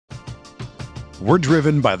We're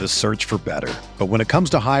driven by the search for better. But when it comes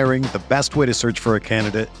to hiring, the best way to search for a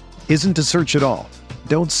candidate isn't to search at all.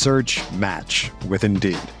 Don't search, match with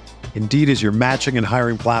Indeed. Indeed is your matching and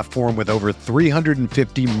hiring platform with over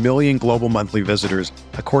 350 million global monthly visitors,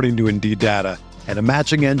 according to Indeed data, and a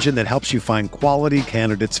matching engine that helps you find quality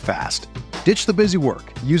candidates fast. Ditch the busy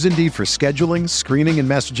work. Use Indeed for scheduling, screening, and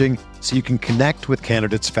messaging so you can connect with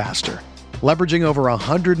candidates faster. Leveraging over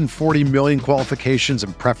 140 million qualifications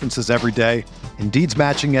and preferences every day, Indeed's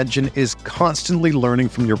matching engine is constantly learning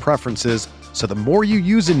from your preferences, so the more you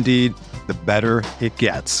use Indeed, the better it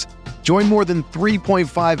gets. Join more than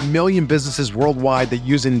 3.5 million businesses worldwide that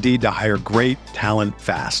use Indeed to hire great talent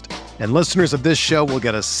fast. And listeners of this show will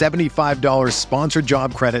get a $75 sponsored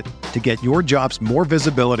job credit to get your jobs more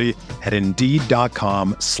visibility at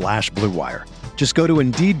Indeed.com/Blue Wire. Just go to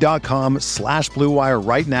Indeed.com/Blue Wire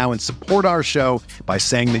right now and support our show by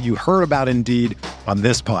saying that you heard about Indeed on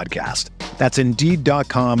this podcast. That's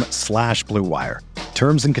Indeed.com/Blue Wire.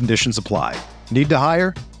 Terms and conditions apply. Need to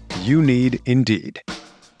hire? You need Indeed.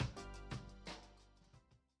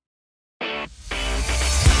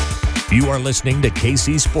 You are listening to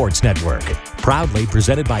KC Sports Network, proudly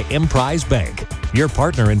presented by Emprise Bank, your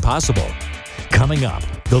partner in possible. Coming up,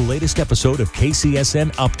 the latest episode of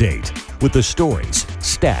KCSN Update with the stories,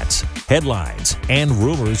 stats, headlines, and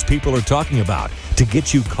rumors people are talking about to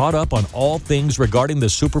get you caught up on all things regarding the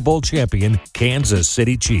Super Bowl champion Kansas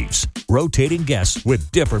City Chiefs. Rotating guests with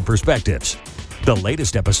different perspectives. The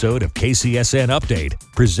latest episode of KCSN Update,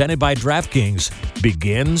 presented by DraftKings,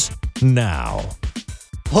 begins now.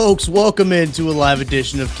 Folks, welcome into a live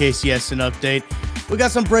edition of KCSN Update. We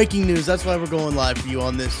got some breaking news. That's why we're going live for you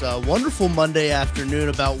on this wonderful Monday afternoon,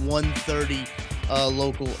 about 1:30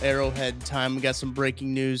 local Arrowhead time. We got some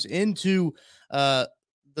breaking news into the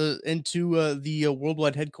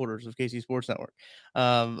worldwide headquarters of KC Sports Network.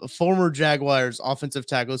 Former Jaguars offensive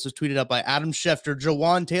tackle. This was tweeted out by Adam Schefter.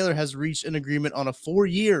 Jawaan Taylor has reached an agreement on a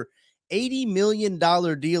 4-year, $80 million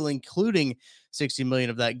deal, including $60 million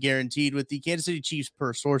of that guaranteed with the Kansas City Chiefs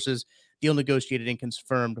per sources. Deal negotiated and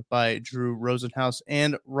confirmed by Drew Rosenhaus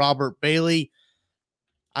and Robert Bailey.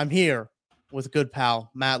 I'm here with good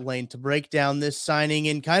pal Matt Lane to break down this signing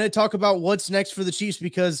and kind of talk about what's next for the Chiefs,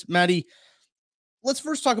 because Matty, let's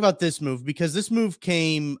first talk about this move, because this move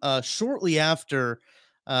came shortly after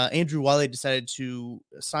Andrew Wiley decided to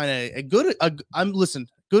sign good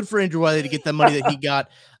for Andrew Wiley to get the money that he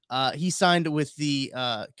got. He signed with the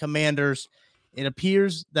Commanders. It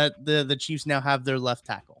appears that the Chiefs now have their left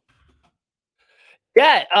tackle.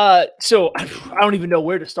 Yeah. So I don't even know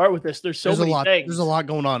where to start with this. There's many things. There's a lot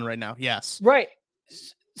going on right now. Yes. Right.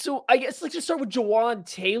 So I guess let's just start with Jawaan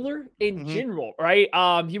Taylor in general, right?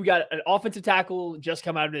 He got an offensive tackle just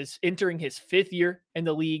come out of entering his 5th year in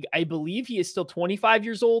the league. I believe he is still 25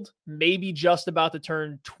 years old, maybe just about to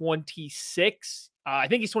turn 26. I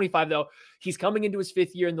think he's 25 though. He's coming into his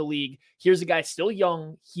 5th year in the league. Here's a guy still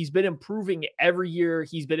young. He's been improving every year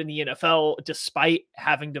he's been in the NFL, despite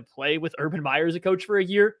having to play with Urban Meyer as a coach for a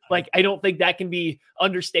year. Like, I don't think that can be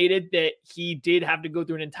understated that he did have to go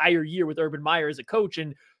through an entire year with Urban Meyer as a coach.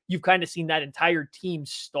 And you've kind of seen that entire team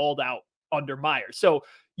stalled out under Meyer. So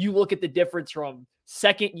you look at the difference from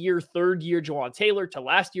 2nd year, 3rd year Jawaan Taylor to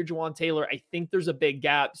last year Jawaan Taylor. I think there's a big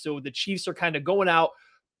gap. So the Chiefs are kind of going out,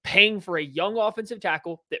 paying for a young offensive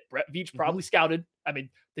tackle that Brett Veach probably scouted. I mean,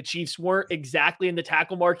 the Chiefs weren't exactly in the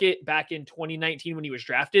tackle market back in 2019 when he was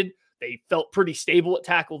drafted. They felt pretty stable at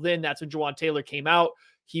tackle then. That's when Jawaan Taylor came out.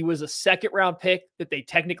 He was a 2nd-round pick that they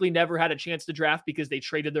technically never had a chance to draft because they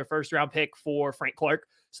traded their 1st-round pick for Frank Clark.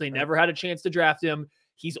 So they never had a chance to draft him.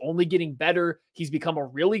 He's only getting better. He's become a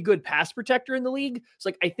really good pass protector in the league.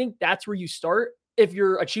 So I think that's where you start if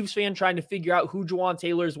you're a Chiefs fan trying to figure out who Jawaan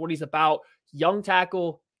Taylor is, what he's about. Young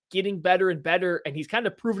tackle, getting better and better, and he's kind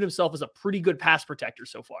of proven himself as a pretty good pass protector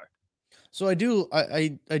so far. So I do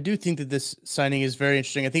think that this signing is very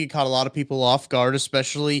interesting. I think it caught a lot of people off guard,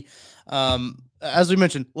 especially as we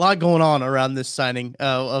mentioned, a lot going on around this signing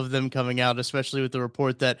of them coming out, especially with the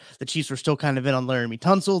report that the Chiefs were still kind of in on Laramie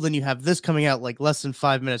Tunsil. Then you have this coming out like less than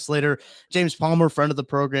 5 minutes later. James Palmer, friend of the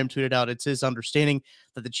program, tweeted out it's his understanding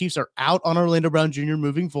that the Chiefs are out on Orlando Brown Jr.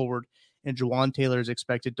 moving forward, and Jawaan Taylor is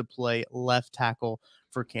expected to play left tackle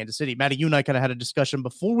for Kansas City. Matty, you and I kind of had a discussion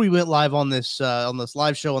before we went live on this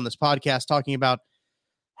live show, on this podcast, talking about,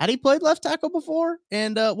 had he played left tackle before?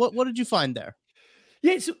 And what did you find there?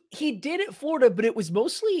 Yeah, so he did at Florida, but it was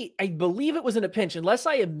mostly, I believe it was in a pinch, unless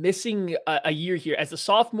I am missing a year here. As a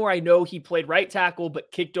sophomore, I know he played right tackle,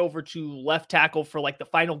 but kicked over to left tackle for like the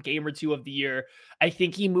final game or two of the year. I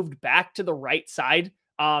think he moved back to the right side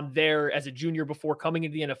there as a junior before coming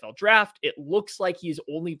into the NFL draft. It looks like he's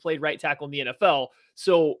only played right tackle in the NFL.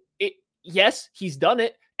 So yes, he's done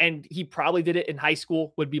it. And he probably did it in high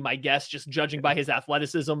school, would be my guess, just judging by his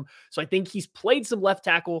athleticism. So I think he's played some left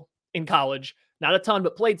tackle in college, not a ton,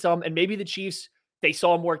 but played some. And maybe the Chiefs, they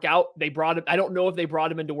saw him work out. They brought him. I don't know if they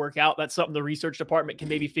brought him in to work out. That's something the research department can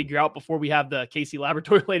maybe figure out before we have the KC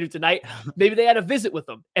laboratory later tonight. Maybe they had a visit with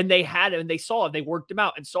him and they had him and they saw him. They worked him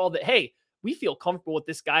out and saw that, hey, we feel comfortable with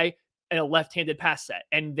this guy in a left-handed pass set.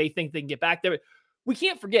 And they think they can get back there. We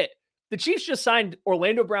can't forget, the Chiefs just signed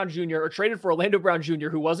Orlando Brown Jr. or traded for Orlando Brown Jr.,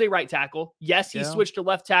 who was a right tackle. Yes, he switched to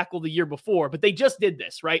left tackle the year before, but they just did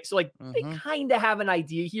this, right? So they kind of have an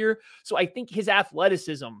idea here. So I think his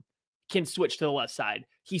athleticism can switch to the left side.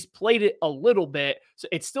 He's played it a little bit. So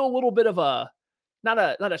it's still a little bit of a, not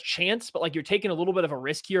a chance, but you're taking a little bit of a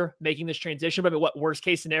risk here, making this transition. But what worst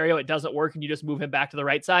case scenario, it doesn't work and you just move him back to the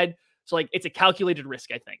right side. So it's a calculated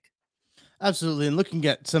risk, I think. Absolutely. And looking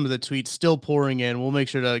at some of the tweets still pouring in, we'll make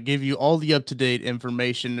sure to give you all the up-to-date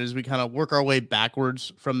information as we kind of work our way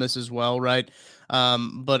backwards from this as well, right?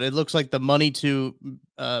 But it looks like the money to,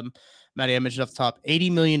 Maddie, I mentioned off the top,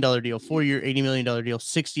 $80 million deal, 4-year, $80 million deal,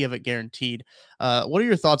 60 of it guaranteed. What are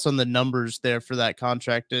your thoughts on the numbers there for that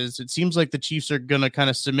contract? It seems like the Chiefs are going to kind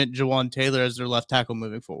of cement Jawaan Taylor as their left tackle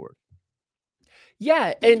moving forward.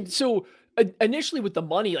 Yeah. And so initially with the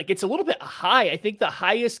money, it's a little bit high. I think the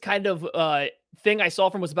highest kind of thing I saw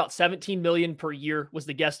from was about 17 million per year was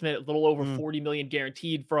the guesstimate, a little over 40 million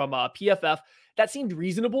guaranteed from PFF. That seemed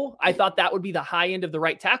reasonable. I thought that would be the high end of the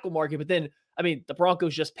right tackle market. But then, the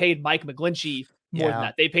Broncos just paid Mike McGlinchey more than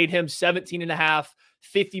that. They paid him 17.5,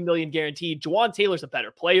 50 million guaranteed. Jawaan Taylor's a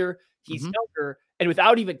better player. He's younger. And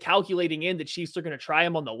without even calculating in, the Chiefs are going to try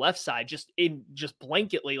him on the left side, just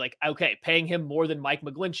blanketly, okay, paying him more than Mike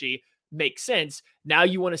McGlinchey makes sense. Now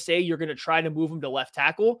you want to say you're going to try to move him to left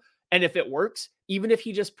tackle. And if it works, even if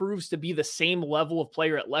he just proves to be the same level of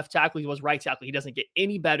player at left tackle he was right tackle, he doesn't get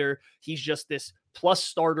any better. He's just this plus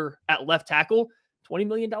starter at left tackle. $20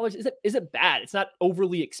 million isn't bad. It's not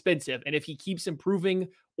overly expensive. And if he keeps improving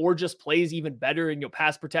or just plays even better in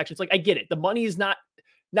pass protection, I get it. The money is not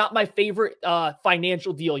my favorite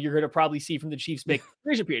financial deal you're going to probably see from the Chiefs make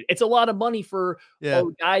free period. It's a lot of money for a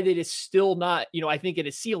guy that is still not, I think at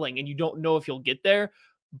his ceiling, and you don't know if he'll get there,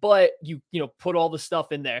 but you put all the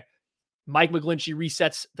stuff in there. Mike McGlinchey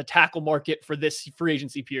resets the tackle market for this free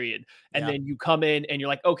agency period. And then you come in and you're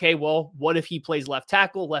like, okay, well, what if he plays left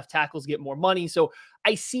tackle? Left tackles get more money. So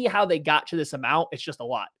I see how they got to this amount. It's just a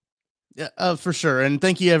lot. Yeah, for sure. And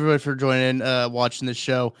thank you everybody for joining, watching this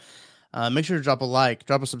show. Make sure to drop a like,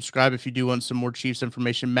 drop a subscribe if you do want some more Chiefs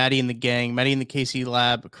information. Maddie and the gang, Maddie and the KC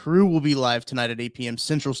Lab crew will be live tonight at 8 p.m.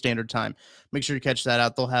 Central Standard Time. Make sure to catch that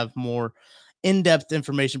out. They'll have more in-depth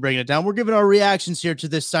information breaking it down. We're giving our reactions here to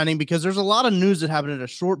this signing because there's a lot of news that happened in a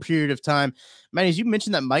short period of time. Maddie, as you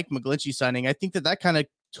mentioned that Mike McGlinchey signing, I think that kind of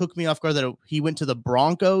took me off guard that he went to the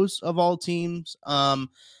Broncos of all teams.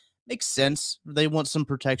 Makes sense. They want some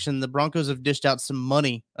protection. The Broncos have dished out some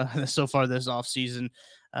money so far this offseason.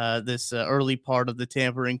 This early part of the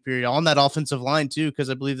tampering period on that offensive line too,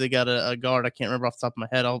 because I believe they got a guard. I can't remember off the top of my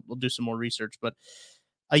head. I'll do some more research, but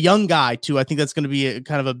a young guy too. I think that's going to be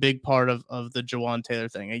kind of a big part of the Jawaan Taylor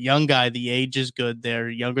thing. A young guy, the age is good there,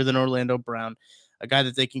 younger than Orlando Brown, a guy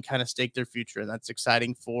that they can kind of stake their future. And that's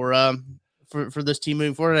exciting for this team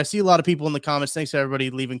moving forward. And I see a lot of people in the comments. Thanks to everybody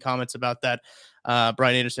leaving comments about that.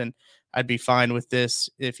 Brian Anderson, I'd be fine with this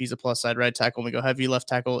if he's a plus side right tackle. We go heavy left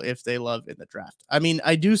tackle if they love in the draft.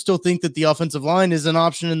 I do still think that the offensive line is an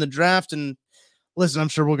option in the draft. And listen, I'm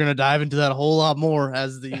sure we're going to dive into that a whole lot more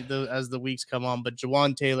as the weeks come on. But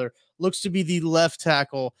Jawaan Taylor looks to be the left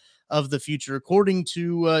tackle of the future, according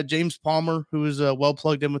to James Palmer, who is well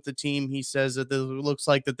plugged in with the team. He says that it looks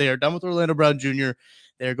like that they are done with Orlando Brown Jr.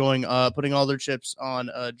 They're going putting all their chips on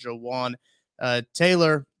Jawaan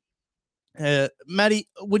Taylor. Maddie,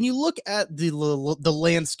 when you look at the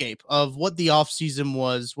landscape of what the offseason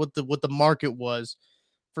was, what the market was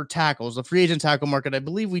for tackles, the free agent tackle market, I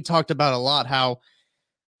believe we talked about a lot how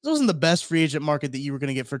this wasn't the best free agent market that you were going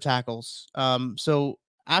to get for tackles. So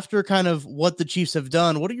after kind of what the Chiefs have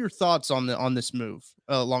done, what are your thoughts on this move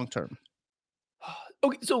long term?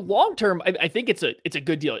 Okay, so long term, I think it's a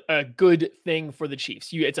good deal, a good thing for the Chiefs.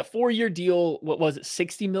 It's a 4-year deal. What was it,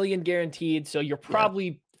 60 million guaranteed? So you're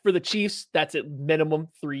probably for the Chiefs, that's at minimum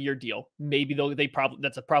 3-year deal. Maybe though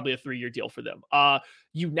that's probably a 3-year deal for them.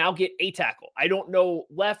 You now get a tackle. I don't know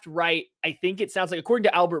left, right. I think it sounds like, according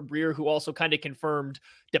to Albert Breer, who also kind of confirmed,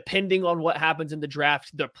 depending on what happens in the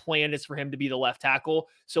draft, the plan is for him to be the left tackle.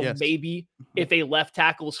 So maybe if a left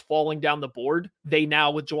tackle is falling down the board, they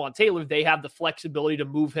now with Jawaan Taylor, they have the flexibility to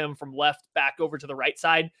move him from left back over to the right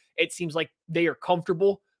side. It seems like they are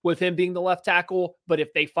comfortable with him being the left tackle, but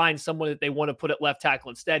if they find someone that they want to put at left tackle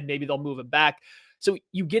instead, maybe they'll move him back. So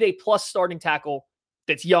you get a plus starting tackle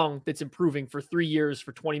that's young, that's improving for 3 years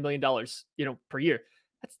for $20 million, per year.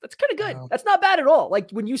 That's kind of good. Wow. That's not bad at all. Like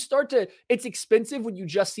when you start to, it's expensive when you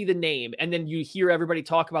just see the name and then you hear everybody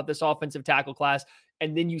talk about this offensive tackle class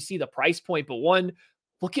and then you see the price point. But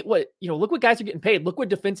look at what guys are getting paid. Look what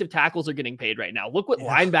defensive tackles are getting paid right now. Look what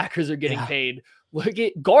linebackers are getting paid. Look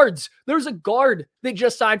at guards. There's a guard that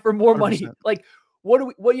just signed for more 100%. Money. Like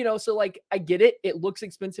so like I get it. It looks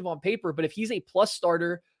expensive on paper, but if he's a plus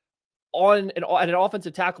starter at an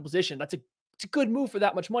offensive tackle position, it's a good move for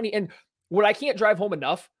that much money. And what I can't drive home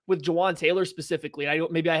enough with Jawaan Taylor specifically, and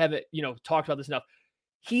maybe I haven't, talked about this enough.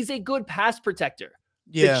 He's a good pass protector.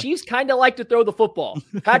 Yeah. The Chiefs kind of like to throw the football.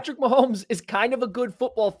 Patrick Mahomes is kind of a good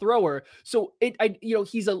football thrower. So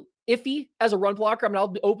he's a iffy as a run blocker. I mean,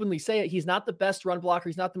 I'll openly say it. He's not the best run blocker.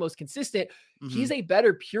 He's not the most consistent. Mm-hmm. He's a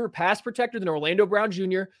better pure pass protector than Orlando Brown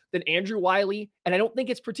Jr., than Andrew Wiley. And I don't think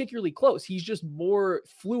it's particularly close. He's just more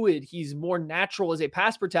fluid. He's more natural as a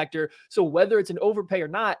pass protector. So whether it's an overpay or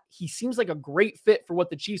not, he seems like a great fit for what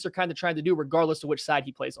the Chiefs are kind of trying to do, regardless of which side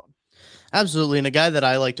he plays on. Absolutely. And a guy that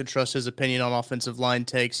I like to trust his opinion on offensive line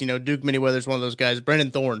takes, Duke Manyweather's one of those guys.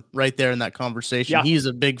 Brandon Thorne right there in that conversation. Yeah. He's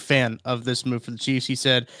a big fan of this move for the Chiefs. He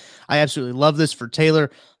said, I absolutely love this for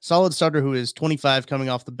Taylor. Solid starter who is 25, coming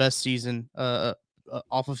off the best season,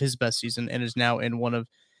 off of his best season, and is now in one of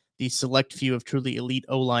the select few of truly elite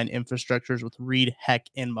O-line infrastructures with Reed, Heck,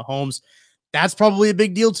 and Mahomes. That's probably a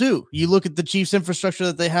big deal too. You look at the Chiefs infrastructure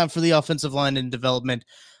that they have for the offensive line and development.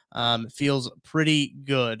 It feels pretty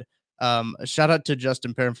good. A shout out to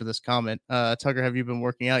Justin Perrin for this comment. Tucker, have you been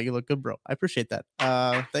working out? You look good, bro. I appreciate that.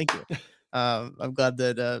 Thank you. I'm glad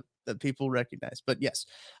that people recognize, but yes,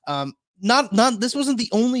 this wasn't the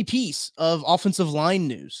only piece of offensive line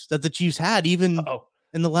news that the Chiefs had, even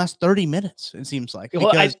in the last 30 minutes, it seems like.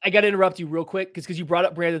 Well, I got to interrupt you real quick because you brought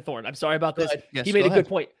up Brandon Thorne. I'm sorry about this. Yes, he made a good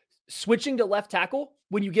point. Switching to left tackle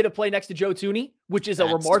when you get a play next to Joe Thuney, which is a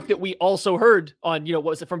remark that we also heard on, what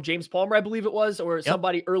was it, from James Palmer, I believe it was, or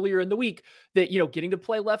somebody earlier in the week, that, getting to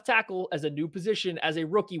play left tackle as a new position, as a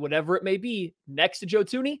rookie, whatever it may be, next to Joe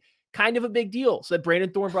Thuney, kind of a big deal. So that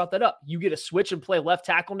Brandon Thorne brought that up. You get a switch and play left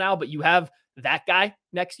tackle now, but you have that guy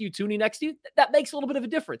next to you, Thuney next to you. That makes a little bit of a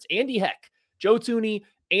difference. Andy Heck, Joe Thuney,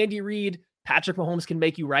 Andy Reid, Patrick Mahomes can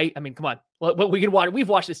make you right. I mean, come on. What we can watch. We've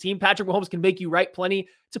watched this team. Patrick Mahomes can make you right plenty.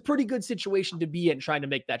 It's a pretty good situation to be in trying to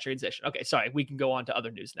make that transition. Okay, sorry. We can go on to other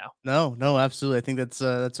news now. No, absolutely. I think that's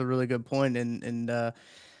a really good point. And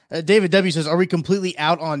David W says, are we completely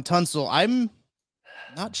out on Tunsil? I'm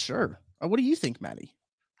not sure. What do you think, Maddie?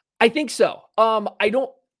 I think so.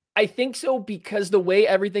 I think so because the way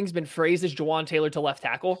everything's been phrased is Jawaan Taylor to left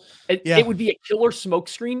tackle. It would be a killer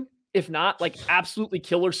smokescreen if not, like absolutely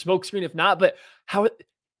killer smokescreen if not. But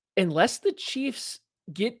unless the Chiefs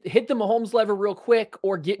hit the Mahomes lever real quick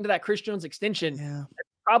or get into that Chris Jones extension,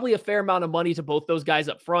 probably a fair amount of money to both those guys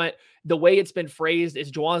up front. The way it's been phrased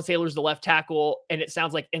is Jawaan Taylor's the left tackle, and it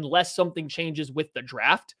sounds like unless something changes with the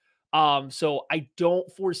draft. So I don't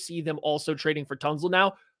foresee them also trading for Tunsil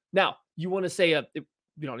now. Now, you want to say we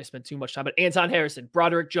don't want to spend too much time, but Anton Harrison,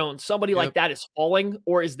 Broderick Jones, somebody like that is falling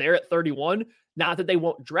or is there at 31. Not that they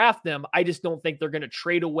won't draft them. I just don't think they're going to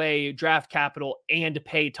trade away draft capital and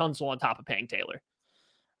pay Tunsil on top of paying Taylor.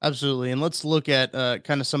 Absolutely. And let's look at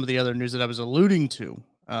kind of some of the other news that I was alluding to,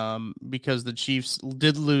 because the Chiefs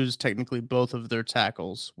did lose technically both of their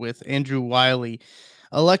tackles, with Andrew Wiley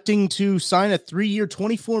electing to sign a 3-year,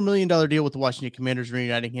 $24 million deal with the Washington Commanders,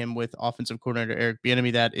 reuniting him with offensive coordinator Eric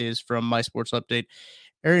Bieniemy. That is from My Sports Update.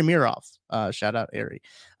 Ari Mirov, shout out Ari,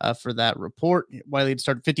 for that report. Wiley had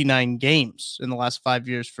started 59 games in the last 5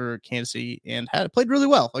 years for Kansas City and had played really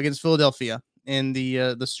well against Philadelphia in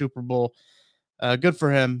the Super Bowl. Good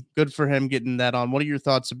for him. Good for him getting that on. What are your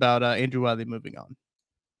thoughts about Andrew Wiley moving on?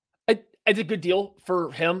 It's a good deal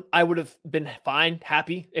for him. I would have been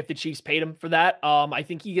happy if the Chiefs paid him for that. I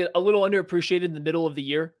think he get a little underappreciated in the middle of the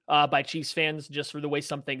year by Chiefs fans just for the way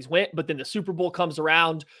some things went. But then the Super Bowl comes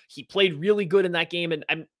around. He played really good in that game. And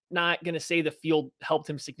I'm not going to say the field helped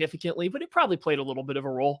him significantly, but it probably played a little bit of a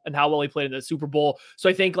role in how well he played in the Super Bowl. So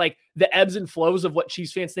I think like the ebbs and flows of what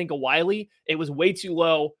Chiefs fans think of Wiley, it was way too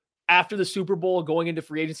low after the Super Bowl going into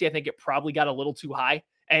free agency, I think it probably got a little too high.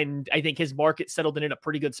 And I think his market settled in a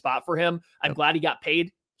pretty good spot for him. I'm glad he got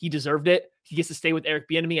paid. He deserved it. He gets to stay with Eric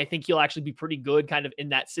Bieniemy. I think he'll actually be pretty good kind of in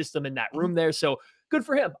that system, in that room there. So good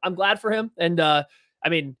for him. I'm glad for him. And I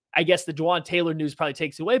mean, I guess the Jawaan Taylor news probably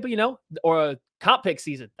takes away, but or a comp pick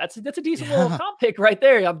season. That's a decent little comp pick right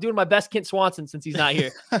there. I'm doing my best Kent Swanson since he's not here.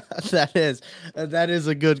 That is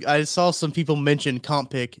a good. I saw some people mention comp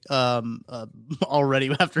pick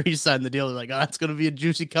already after he signed the deal. They're like, oh, it's going to be a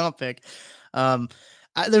juicy comp pick.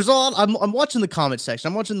 There's a lot. I'm watching the comment section.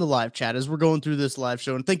 I'm watching the live chat as we're going through this live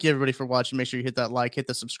show. And thank you everybody for watching. Make sure you hit that like, hit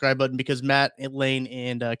the subscribe button, because Matt, Lane,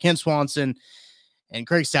 and Ken Swanson and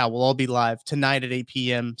Craig Stout will all be live tonight at 8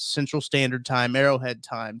 p.m. Central Standard Time, Arrowhead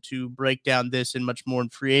time, to break down this and much more in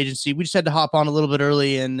free agency. We just had to hop on a little bit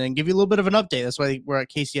early and give you a little bit of an update. That's why we're at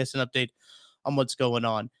KCSN update on what's going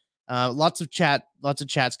on. Lots of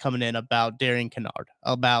chats coming in about Darian Kennard,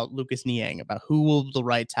 about Lucas Niang, about who will the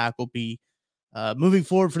right tackle be moving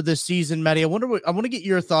forward for this season. Maddie, I want to get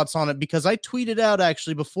your thoughts on it, because I tweeted out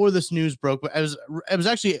actually before this news broke. It was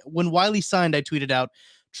actually when Wiley signed. I tweeted out,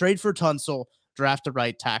 trade for Tunsil, draft a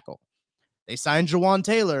right tackle. They signed Jawaan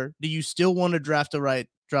Taylor. Do you still want to draft a right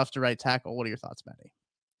tackle? What are your thoughts, Maddie?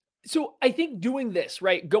 So I think doing this,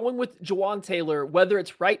 right, going with Jawaan Taylor, whether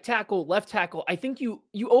it's right tackle, left tackle, I think you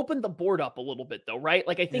open the board up a little bit though, right?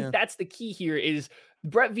 Like I think that's the key here is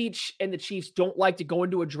Brett Veach and the Chiefs don't like to go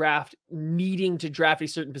into a draft needing to draft a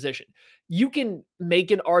certain position. You can make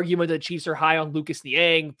an argument that the Chiefs are high on Lucas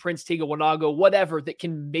Niang, Prince Tega Wanogho, whatever, that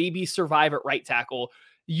can maybe survive at right tackle.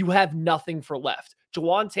 You have nothing for left.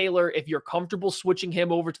 Jawaan Taylor, if you're comfortable switching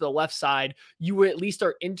him over to the left side, you at least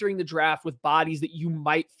are entering the draft with bodies that you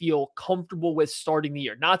might feel comfortable with starting the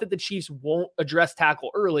year. Not that the Chiefs won't address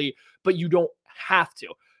tackle early, but you don't have to.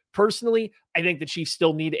 Personally, I think the Chiefs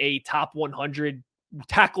still need a top 100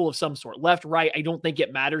 tackle of some sort. Left, right, I don't think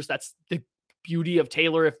it matters. That's the beauty of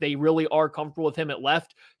Taylor. If they really are comfortable with him at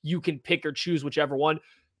left, you can pick or choose whichever one.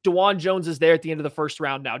 DeJuan Jones is there at the end of the first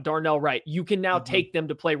round now. Darnell Wright. You can now take them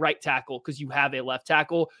to play right tackle because you have a left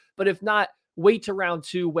tackle. But if not, wait to round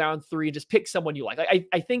 2, round 3, and just pick someone you like.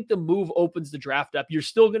 I think the move opens the draft up. You're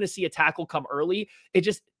still going to see a tackle come early. It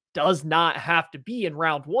just does not have to be in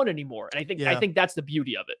round 1 anymore. And I think that's the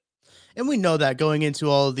beauty of it. And we know that going into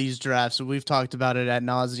all of these drafts, we've talked about it ad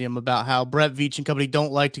nauseum about how Brett Veach and company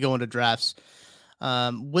don't like to go into drafts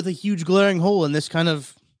with a huge glaring hole, and this kind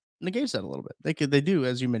of negates that a little bit. They do,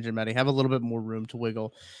 as you mentioned, Maddie, have a little bit more room to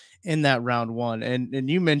wiggle in that round 1. And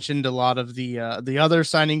you mentioned a lot of the other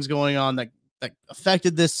signings going on that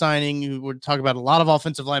affected this signing. We're talking about a lot of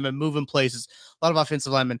offensive linemen moving places, a lot of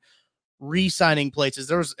offensive linemen re-signing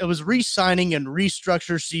places. It was re-signing and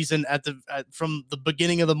restructure season from the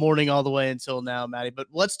beginning of the morning all the way until now, Maddie. But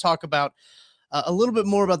let's talk about a little bit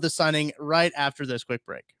more about the signing right after this quick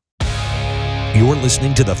break. You're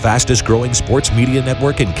listening to the fastest growing sports media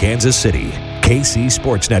network in Kansas City, KC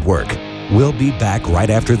Sports Network. We'll be back right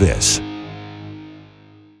after this.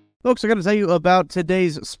 Folks, I got to tell you about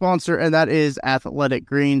today's sponsor, and that is Athletic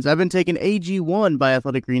Greens. I've been taking AG1 by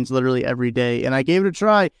Athletic Greens literally every day, and I gave it a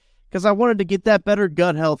try because I wanted to get that better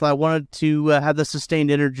gut health. I wanted to have the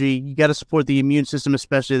sustained energy. You got to support the immune system,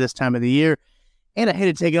 especially this time of the year. And I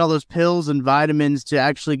hated taking all those pills and vitamins to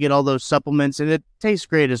actually get all those supplements, and it tastes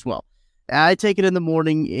great as well. I take it in the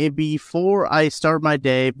morning before I start my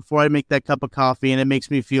day, before I make that cup of coffee, and it makes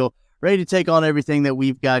me feel ready to take on everything that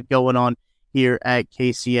we've got going on here at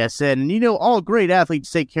KCSN. And all great athletes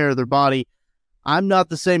take care of their body. I'm not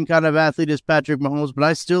the same kind of athlete as Patrick Mahomes, but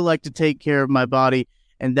I still like to take care of my body,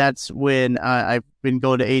 and that's when I've been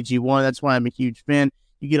going to AG1. That's why I'm a huge fan.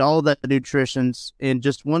 You get all that nutrition in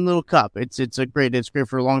just one little cup. It's great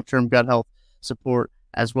for long-term gut health support,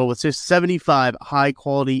 as well with 75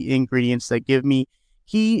 high-quality ingredients that give me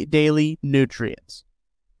key daily nutrients.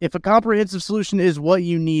 If a comprehensive solution is what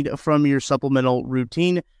you need from your supplemental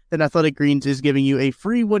routine, then Athletic Greens is giving you a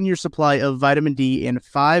free 1-year supply of vitamin D and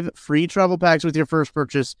 5 free travel packs with your first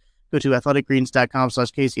purchase. Go to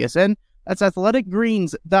athleticgreens.com/KCSN. That's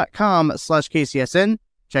athleticgreens.com/KCSN.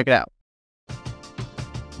 Check it out.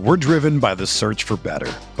 We're driven by the search for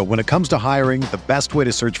better. But when it comes to hiring, the best way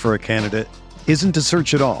to search for a candidate isn't to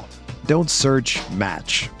search at all. Don't search,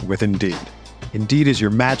 match with Indeed. Indeed is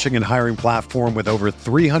your matching and hiring platform with over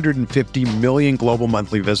 350 million global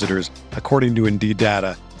monthly visitors, according to Indeed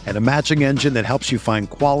data, and a matching engine that helps you find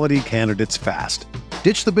quality candidates fast.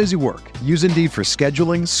 Ditch the busy work. Use Indeed for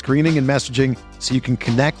scheduling, screening, and messaging so you can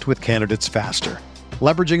connect with candidates faster.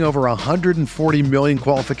 Leveraging over 140 million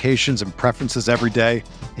qualifications and preferences every day,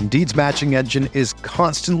 Indeed's matching engine is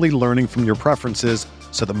constantly learning from your preferences,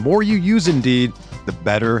 so the more you use Indeed, the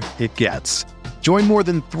better it gets. Join more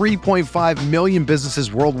than 3.5 million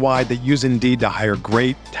businesses worldwide that use Indeed to hire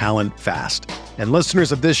great talent fast. And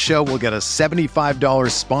listeners of this show will get a $75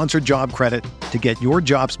 sponsored job credit to get your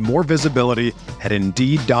jobs more visibility at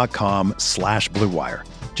Indeed.com/Blue Wire.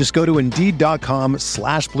 Just go to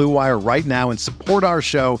Indeed.com/Blue Wire right now and support our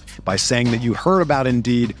show by saying that you heard about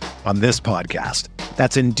Indeed on this podcast.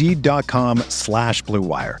 That's Indeed.com/Blue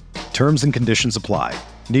Wire. Terms and conditions apply.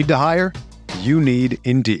 Need to hire? You need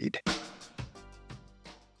Indeed.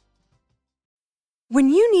 When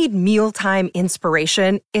you need mealtime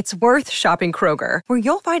inspiration, it's worth shopping Kroger, where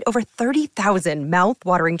you'll find over 30,000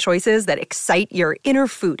 mouth-watering choices that excite your inner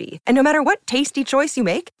foodie. And no matter what tasty choice you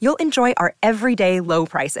make, you'll enjoy our everyday low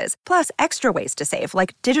prices, plus extra ways to save,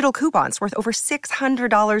 like digital coupons worth over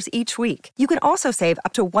 $600 each week. You can also save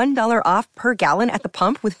up to $1 off per gallon at the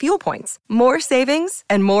pump with fuel points. More savings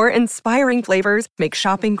and more inspiring flavors make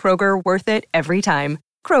shopping Kroger worth it every time.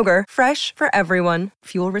 Kroger, fresh for everyone.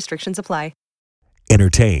 Fuel restrictions apply.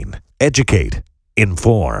 Entertain, educate,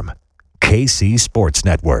 inform. KC Sports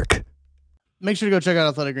Network. Make sure to go check out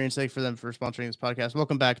Athletic Greens. Thank you for them for sponsoring this podcast.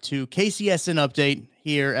 Welcome back to KCSN Update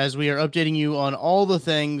here, as we are updating you on all the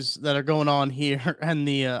things that are going on here. And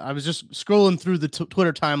I was just scrolling through the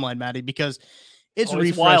Twitter timeline, Maddie, because it's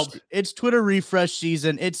wild. It's Twitter refresh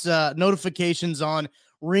season. It's notifications on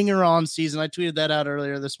Ringer on season. I tweeted that out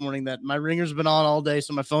earlier this morning that my Ringer's been on all day,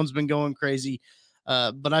 so my phone's been going crazy.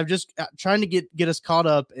 But I'm just trying to get us caught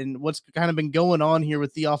up in what's kind of been going on here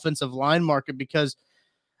with the offensive line market, because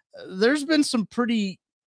there's been some pretty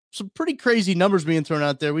crazy numbers being thrown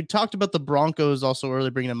out there. We talked about the Broncos also earlier,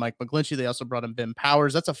 bringing in Mike McGlinchey. They also brought in Ben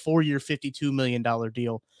Powers. That's a 4-year, $52 million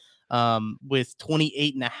deal with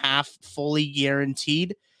 28.5 fully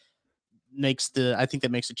guaranteed. I think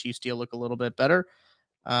that makes the Chiefs deal look a little bit better.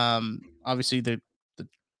 Obviously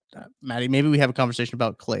Maddie, maybe we have a conversation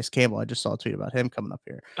about Calais Campbell. I just saw a tweet about him coming up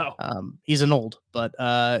here. He's an old, but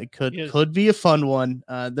it could be a fun one.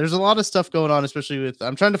 There's a lot of stuff going on, especially with,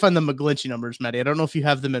 I'm trying to find the McGlinchey numbers, Maddie. I don't know if you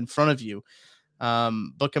have them in front of you.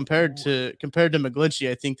 But compared to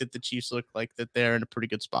McGlinchey, I think that the Chiefs look like that they're in a pretty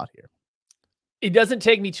good spot here. It doesn't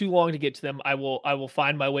take me too long to get to them. I will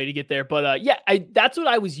find my way to get there. But that's what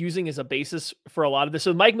I was using as a basis for a lot of this.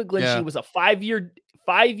 So Mike McGlinchey was a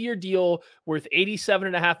 5-year deal worth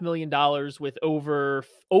 $87.5 million with over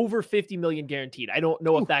 $50 million guaranteed. I don't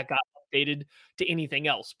know if that got updated to anything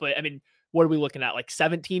else, but I mean, what are we looking at? Like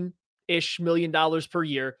 $17-ish million per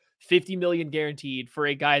year, $50 million guaranteed for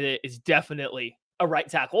a guy that is definitely a right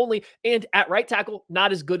tackle only, and at right tackle,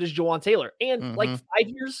 not as good as Jawaan Taylor, and like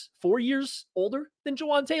 4 years older than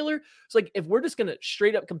Jawaan Taylor. It's like, if we're just going to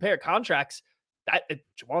straight up compare contracts,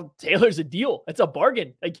 Jawaan Taylor's a deal. It's a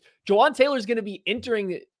bargain. Like, Jawaan Taylor's going to be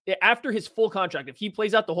entering after his full contract. If he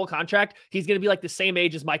plays out the whole contract, he's going to be like the same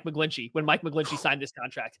age as Mike McGlinchey when Mike McGlinchey signed this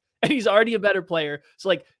contract, and he's already a better player. So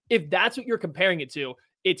like, if that's what you're comparing it to,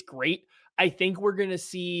 it's great. I think we're going to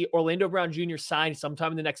see Orlando Brown Jr. sign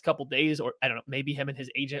sometime in the next couple days, or I don't know, maybe him and his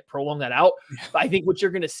agent prolong that out. But I think what you're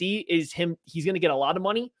going to see is he's going to get a lot of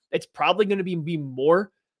money. It's probably going to be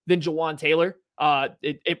more than Jawaan Taylor.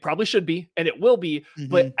 It probably should be, and it will be,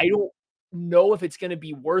 but I don't know if it's going to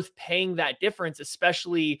be worth paying that difference,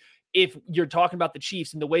 especially if you're talking about the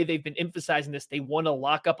Chiefs and the way they've been emphasizing this. They want to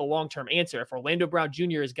lock up a long-term answer. If Orlando Brown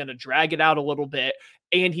Jr. is going to drag it out a little bit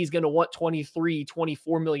and he's going to want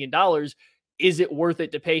 $24 million, is it worth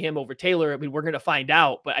it to pay him over Taylor? I mean, we're going to find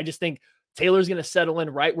out, but I just think Taylor's going to settle in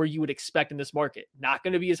right where you would expect in this market. Not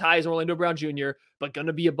going to be as high as Orlando Brown Jr., but going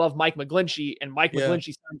to be above Mike McGlinchey, and Mike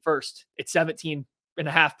McGlinchey's first. It's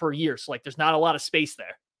 17.5 per year. So like, there's not a lot of space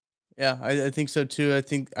there. Yeah, I think so too. I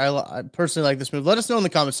think I personally like this move. Let us know in the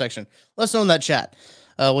comment section. Let us know in that chat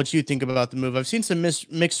what you think about the move. I've seen some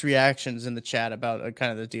mixed reactions in the chat about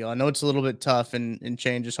kind of the deal. I know it's a little bit tough and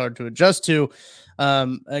change is hard to adjust to.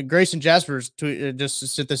 Grayson Jaspers just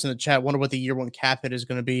sent this in the chat. Wonder what the year one cap hit is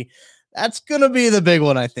going to be. That's going to be the big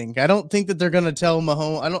one, I think. I don't think that they're going to tell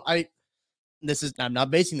Mahomes. I'm not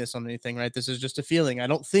basing this on anything, right? This is just a feeling. I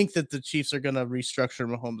don't think that the Chiefs are going to restructure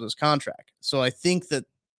Mahomes' contract. So I think that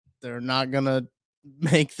they're not going to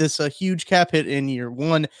make this a huge cap hit in year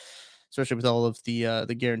one, especially with all of the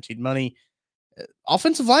guaranteed money.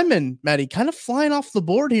 Offensive linemen, Maddie, kind of flying off the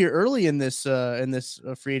board here early in this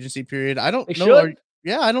free agency period. I don't know.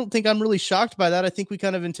 I don't think I'm really shocked by that. I think we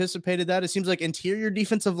kind of anticipated that. It seems like interior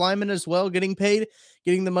defensive linemen as well getting paid,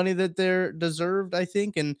 getting the money that they're deserved, I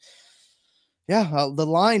think. And Yeah, the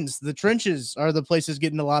lines, the trenches are the places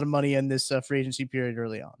getting a lot of money in this free agency period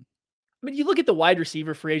early on. I mean, you look at the wide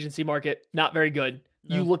receiver free agency market, not very good.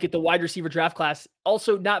 No. You look at the wide receiver draft class,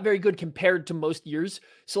 also not very good compared to most years.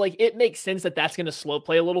 So, like, it makes sense that that's going to slow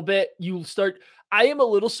play a little bit. I am a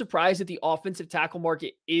little surprised that the offensive tackle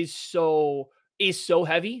market is so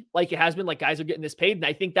heavy, like it has been. Like, guys are getting this paid, and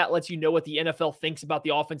I think that lets you know what the NFL thinks about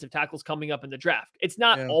the offensive tackles coming up in the draft. It's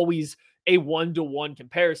not always a 1-to-1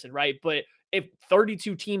 comparison, right? But if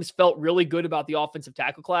 32 teams felt really good about the offensive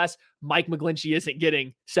tackle class, Mike McGlinchey isn't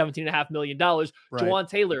getting $17.5 million. Right. Jawaan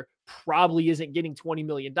Taylor probably isn't getting $20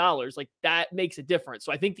 million. Like, that makes a difference.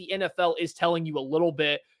 So I think the NFL is telling you a little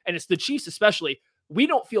bit, and it's the Chiefs especially. We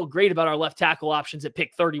don't feel great about our left tackle options at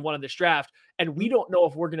pick 31 in this draft, and we don't know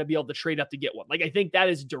if we're going to be able to trade up to get one. Like, I think that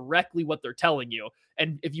is directly what they're telling you.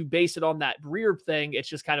 And if you base it on that Breer thing, it's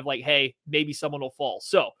just kind of like, hey, maybe someone will fall.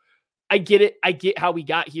 So I get it. I get how we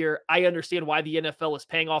got here. I understand why the NFL is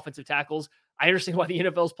paying offensive tackles. I understand why the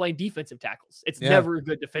NFL is playing defensive tackles. It's never a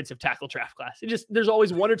good defensive tackle draft class. There's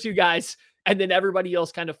always one or two guys, and then everybody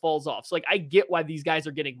else kind of falls off. So, like, I get why these guys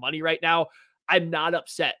are getting money right now. I'm not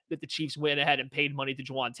upset that the Chiefs went ahead and paid money to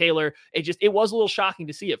Jawaan Taylor. It was a little shocking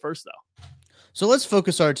to see at first, though. So let's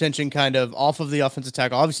focus our attention kind of off of the offensive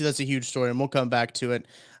tackle. Obviously, that's a huge story, and we'll come back to it.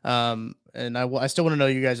 And I still want to know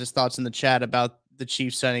you guys' thoughts in the chat about the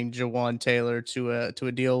Chiefs signing Jawaan Taylor to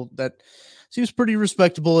a deal that seems pretty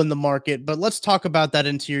respectable in the market. But let's talk about that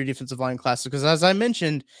interior defensive line class, because as I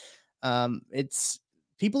mentioned,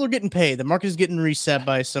 people are getting paid. The market is getting reset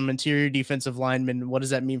by some interior defensive linemen. What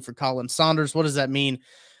does that mean for Colin Saunders? What does that mean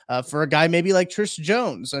for a guy maybe like Trish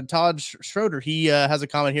Jones? Todd Schroeder, he has a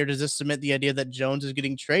comment here. Does this cement the idea that Jones is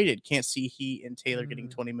getting traded? Can't see he and Taylor getting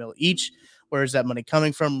 $20 million each. Where is that money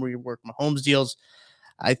coming from? Rework Mahomes deals.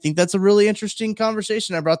 I think that's a really interesting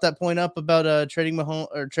conversation. I brought that point up about trading Mahomes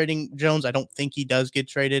or trading Jones. I don't think he does get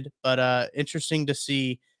traded, but interesting to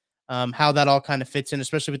see how that all kind of fits in,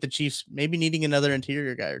 especially with the Chiefs maybe needing another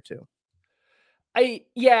interior guy or two. I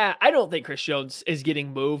don't think Chris Jones is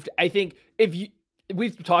getting moved. I think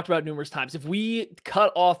we've talked about it numerous times. If we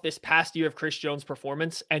cut off this past year of Chris Jones'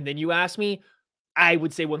 performance, and then you ask me, I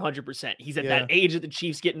would say 100%. He's at that age that the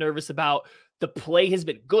Chiefs get nervous about. The play has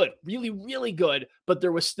been good, really, really good, but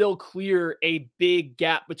there was still clear a big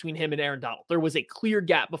gap between him and Aaron Donald. There was a clear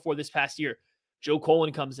gap before this past year. Joe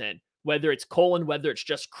Colin comes in, whether it's Colin, whether it's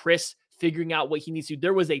just Chris figuring out what he needs to.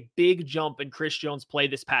 There was a big jump in Chris Jones' play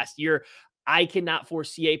this past year. I cannot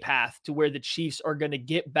foresee a path to where the Chiefs are going to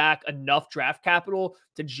get back enough draft capital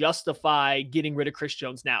to justify getting rid of Chris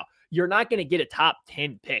Jones now. You're not going to get a top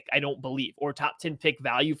 10 pick, I don't believe, or top 10 pick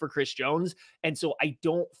value for Chris Jones. And so I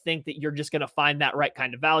don't think that you're just going to find that right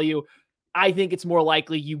kind of value. I think it's more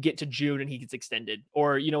likely you get to June and he gets extended,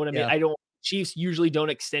 or you know what I mean? Chiefs usually don't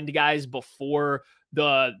extend guys before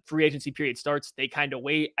the free agency period starts. They kind of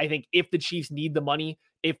wait. I think if the Chiefs need the money,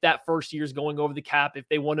 if that first year is going over the cap, if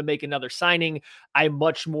they want to make another signing, I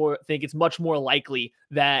think it's much more likely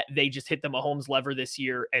that they just hit the Mahomes lever this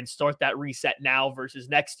year and start that reset now versus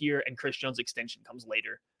next year, and Chris Jones' extension comes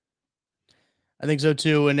later. I think so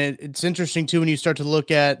too. And it's interesting too when you start to look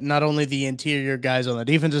at not only the interior guys on the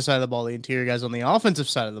defensive side of the ball, the interior guys on the offensive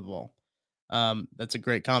side of the ball. That's a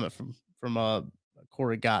great comment from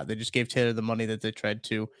Corey Gott. They just gave Taylor the money that they tried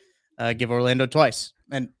to give Orlando twice.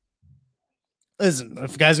 And listen,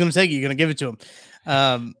 if a guy's going to take it, you're going to give it to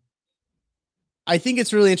him. I think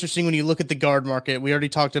it's really interesting when you look at the guard market. We already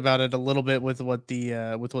talked about it a little bit with what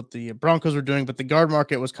the Broncos were doing, but the guard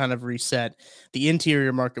market was kind of reset. The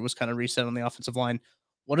interior market was kind of reset on the offensive line.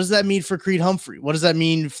 What does that mean for Creed Humphrey? What does that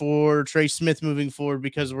mean for Trey Smith moving forward?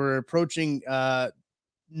 Because we're approaching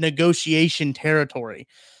negotiation territory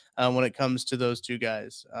when it comes to those two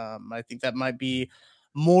guys. I think that might be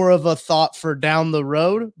more of a thought for down the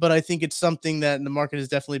road, but I think it's something that the market has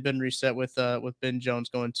definitely been reset with Ben Jones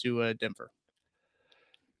going to Denver.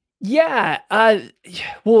 Yeah.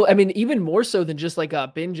 Well, I mean, even more so than just like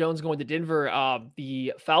Ben Jones going to Denver.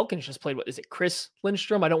 The Falcons just played, what is it, Chris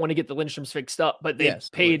Lindstrom? I don't want to get the Lindstroms fixed up, but they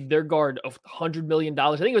paid their guard of $100 million.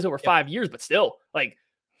 I think it was over 5 years, but still like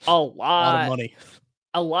a lot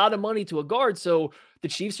of money to a guard. So the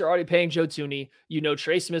Chiefs are already paying Joe Thuney.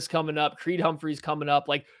 Trey Smith's coming up. Creed Humphrey's coming up.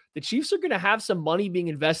 Like, the Chiefs are going to have some money being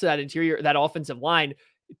invested that offensive line.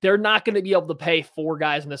 They're not going to be able to pay 4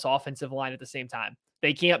 guys in this offensive line at the same time.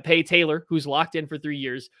 They can't pay Taylor, who's locked in for 3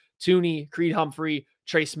 years, Thuney, Creed Humphrey,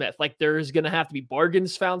 Trey Smith. Like, there's going to have to be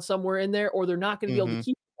bargains found somewhere in there, or they're not going to be able to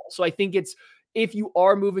keep it. So I think if you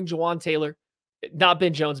are moving Jawaan Taylor, not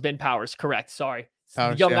Ben Jones, Ben Powers, correct. Sorry.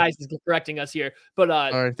 Powers, Young Eyes is correcting us here. But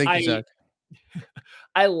all right, thank you, Zach.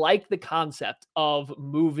 I like the concept of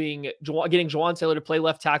getting Jawaan Taylor to play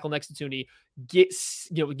left tackle next to Thuney, get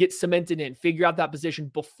cemented in, figure out that position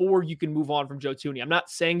before you can move on from Joe Thuney. I'm not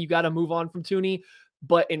saying you got to move on from Thuney,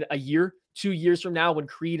 but in a year, 2 years from now, when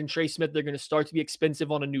Creed and Trey Smith, they're going to start to be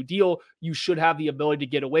expensive on a new deal, you should have the ability to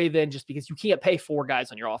get away then, just because you can't pay 4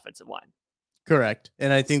 guys on your offensive line. Correct.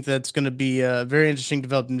 And I think that's going to be a very interesting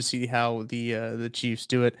development to see how the Chiefs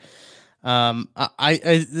do it.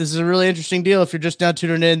 This is a really interesting deal. If you're just now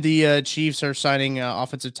tuning in, the Chiefs are signing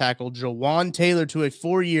offensive tackle Jawaan Taylor to a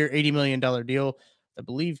 4-year, $80 million deal. I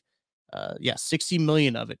believe, $60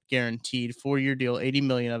 million of it guaranteed. 4-year deal, $80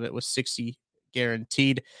 million of it was $60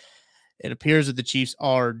 guaranteed. It appears that the Chiefs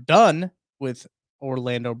are done with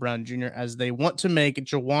Orlando Brown Jr. as they want to make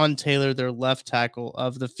Jawaan Taylor their left tackle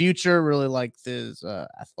of the future. Really like his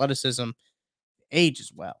athleticism, age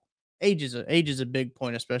as well. Age is a big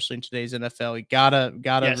point, especially in today's NFL. You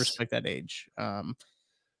gotta respect that age.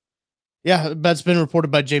 That's been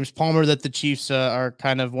reported by James Palmer that the Chiefs are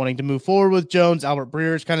kind of wanting to move forward with Jones. Albert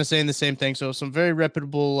Breer is kind of saying the same thing. So some very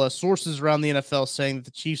reputable sources around the NFL saying that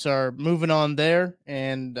the Chiefs are moving on there.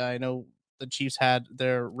 And I know the Chiefs had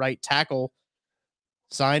their right tackle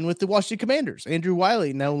signed with the Washington Commanders. Andrew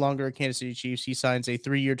Wiley, no longer a Kansas City Chiefs. He signs a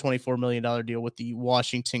 3-year, $24 million deal with the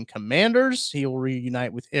Washington Commanders. He will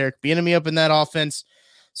reunite with Eric Bieniemy up in that offense.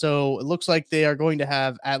 So it looks like they are going to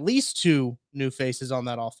have at least 2 new faces on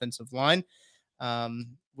that offensive line.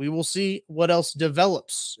 We will see what else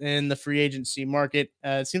develops in the free agency market.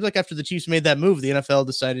 It seems like after the Chiefs made that move, the NFL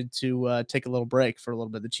decided to take a little break for a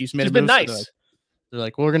little bit. The Chiefs made a move. Nice. They're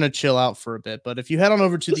like, we're going to chill out for a bit. But if you head on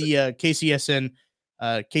over to the KCSN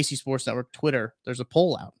KC Sports Network Twitter, there's a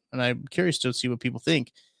poll out, and I'm curious to see what people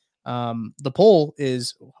think. The poll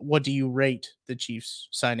is, what do you rate the Chiefs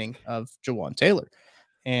signing of Jawaan Taylor?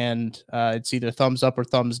 And it's either thumbs up or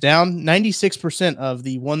thumbs down. 96% of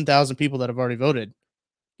the 1,000 people that have already voted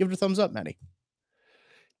give it a thumbs up, Maddie.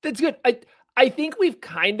 That's good. I think we've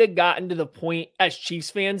kind of gotten to the point as Chiefs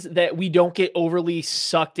fans that we don't get overly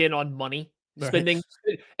sucked in on money spending.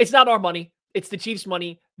 Right. It's not our money. It's the Chiefs'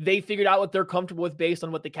 money. They figured out what they're comfortable with based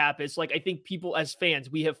on what the cap is. Like, I think people as fans,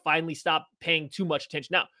 we have finally stopped paying too much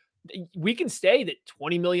attention. Now, we can say that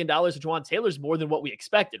 $20 million of Jawaan Taylor is more than what we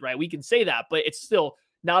expected, right? We can say that, but it's still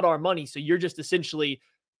not our money. So you're just essentially,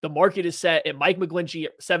 the market is set at Mike McGlinchey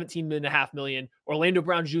at $17.5 million, Orlando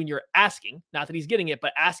Brown Jr. asking, not that he's getting it,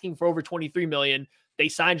 but asking for over $23 million. They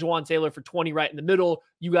signed Jawaan Taylor for 20 right in the middle.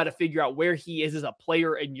 You got to figure out where he is as a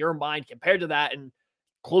player in your mind compared to that. And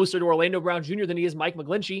closer to Orlando Brown Jr. than he is Mike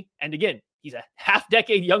McGlinchey. And again, he's a half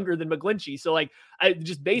decade younger than McGlinchey. So like, I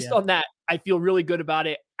just based on that, I feel really good about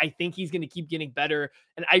it. I think he's going to keep getting better.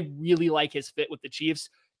 And I really like his fit with the Chiefs.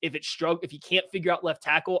 If he can't figure out left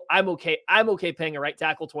tackle, I'm okay. I'm okay paying a right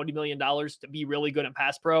tackle $20 million to be really good in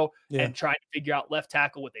pass pro and trying to figure out left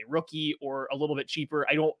tackle with a rookie or a little bit cheaper.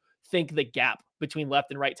 I don't think the gap between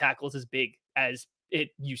left and right tackle is as big as it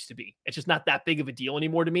used to be. It's just not that big of a deal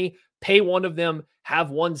anymore to me. Pay one of them, have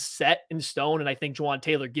one set in stone, and I think Jawaan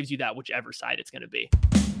Taylor gives you that whichever side it's going to be.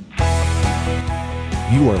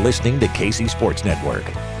 You are listening to KC Sports Network,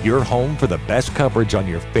 your home for the best coverage on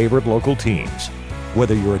your favorite local teams.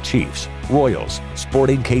 Whether you're a Chiefs, Royals,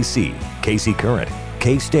 Sporting KC, KC Current,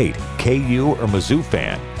 K-State, KU, or Mizzou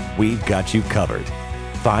fan, we've got you covered.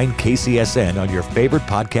 Find KCSN on your favorite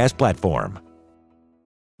podcast platform.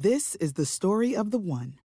 This is the story of the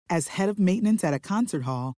one. As head of maintenance at a concert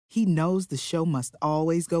hall, he knows the show must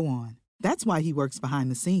always go on. That's why he works behind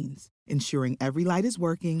the scenes, ensuring every light is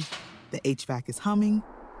working, the HVAC is humming,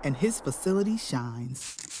 and his facility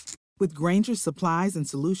shines. With Grainger's supplies and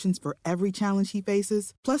solutions for every challenge he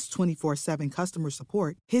faces, plus 24/7 customer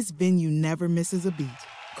support, his venue never misses a beat.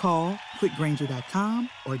 Call quickgrainger.com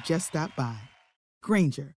or just stop by.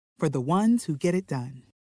 Grainger, for the ones who get it done.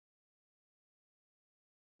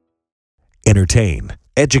 Entertain,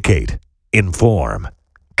 educate, inform.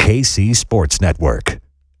 KC Sports Network.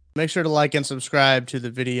 Make sure to like and subscribe to the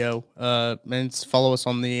video and follow us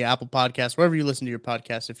on the Apple Podcast, wherever you listen to your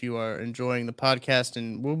podcast, if you are enjoying the podcast.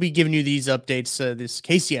 And we'll be giving you these updates, this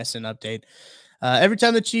KCSN update. Every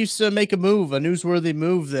time the Chiefs make a move, a newsworthy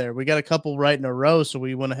move there. We got a couple right in a row, so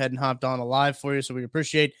we went ahead and hopped on a live for you. So we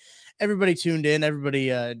appreciate everybody tuned in,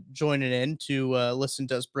 everybody joining in to listen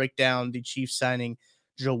to us break down the Chiefs signing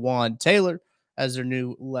Jawaan Taylor as their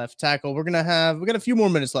new left tackle. We got a few more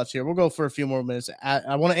minutes left here. We'll go for a few more minutes.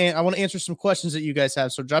 I want to answer some questions that you guys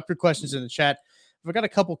have. So drop your questions in the chat. We've got a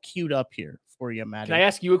couple queued up here for you, Maddie. Can I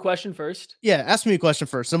ask you a question first? Yeah, ask me a question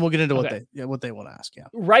first, then we'll get into what they want to ask. Yeah.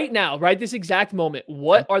 Right now, right this exact moment,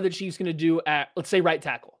 what are the Chiefs going to do at, let's say, right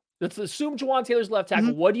tackle? Let's assume Jawaan Taylor's left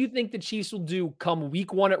tackle. What do you think the Chiefs will do come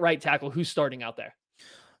week 1 at right tackle? Who's starting out there?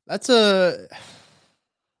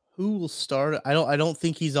 Who will start? I don't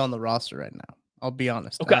think he's on the roster right now. I'll be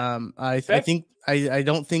honest. Okay. I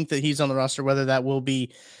don't think that he's on the roster, whether that will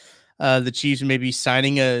be the Chiefs maybe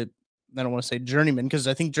signing I don't want to say journeyman, because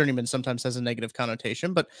I think journeyman sometimes has a negative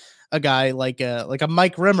connotation, but a guy like a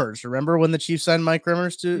Mike Remmers. Remember when the Chiefs signed Mike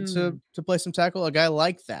Remmers to play some tackle? A guy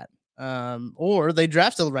like that. Or they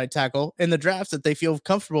drafted the right tackle in the draft that they feel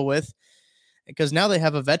comfortable with, because now they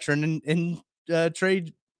have a veteran in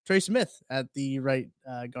Trey Smith at the right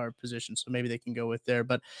guard position, so maybe they can go with there.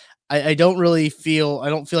 But I don't feel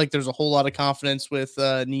like there's a whole lot of confidence with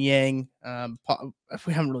Niang.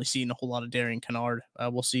 We haven't really seen a whole lot of Darian Kennard.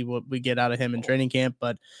 We'll see what we get out of him in training camp,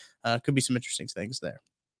 but could be some interesting things there.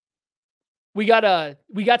 We got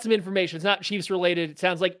some information. It's not Chiefs related. It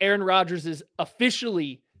sounds like Aaron Rodgers is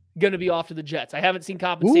officially going to be off to the Jets. I haven't seen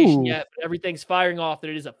compensation yet, but everything's firing off that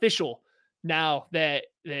it is official now that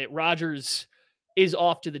Rodgers is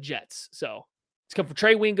off to the Jets. So it's come from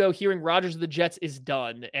Trey Wingo. Hearing Rodgers of the Jets is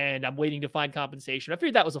done, and I'm waiting to find compensation. I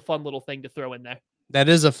figured that was a fun little thing to throw in there. That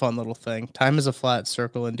is a fun little thing. Time is a flat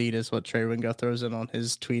circle, indeed, is what Trey Wingo throws in on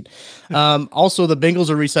his tweet. Also, the Bengals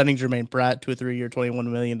are re-signing Jermaine Pratt to a 3-year, $21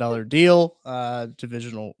 million deal.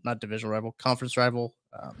 Conference rival.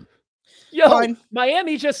 Fine.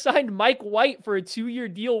 Miami just signed Mike White for a 2-year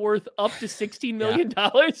deal worth up to $16 million.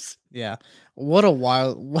 Yeah. What a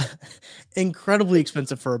wild, incredibly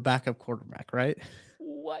expensive for a backup quarterback, right?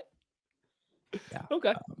 What? Yeah.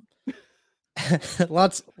 Okay.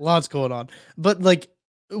 Lots going on. But like,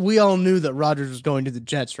 we all knew that Rodgers was going to the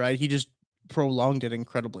Jets, right? He just prolonged it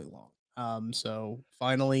incredibly long. So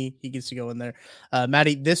finally he gets to go in there.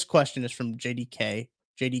 Maddie, this question is from JDKK,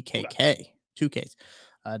 2 Ks.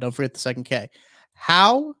 Don't forget the second K.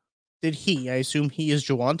 How did I assume he is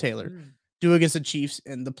Jawaan Taylor, do against the Chiefs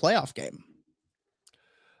in the playoff game?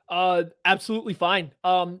 Absolutely fine.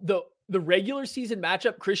 The regular season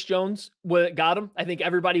matchup, Chris Jones got him. I think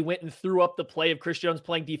everybody went and threw up the play of Chris Jones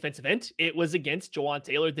playing defensive end. It was against Jawaan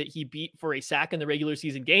Taylor that he beat for a sack in the regular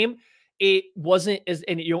season game. It wasn't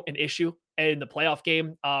an issue in the playoff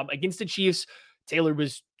game against the Chiefs. Taylor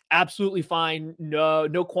was absolutely fine.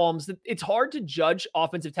 No qualms. It's hard to judge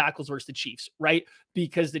offensive tackles versus the Chiefs, right?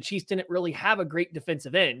 Because the Chiefs didn't really have a great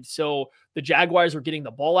defensive end. So the Jaguars were getting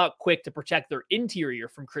the ball out quick to protect their interior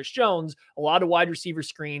from Chris Jones, a lot of wide receiver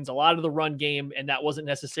screens, a lot of the run game, and that wasn't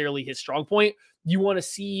necessarily his strong point. You want to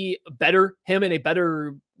see him in a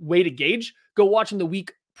better way to gauge, go watch him the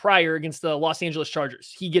week prior against the Los Angeles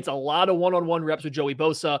Chargers. He gets a lot of one-on-one reps with Joey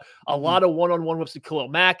Bosa, a lot of one-on-one reps with Khalil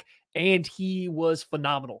Mack, and he was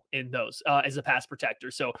phenomenal in those as a pass protector.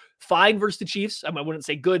 So fine versus the Chiefs. I wouldn't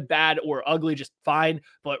say good, bad, or ugly, just fine,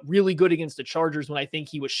 but really good against the Chargers when I think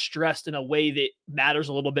he was stressed in a way that matters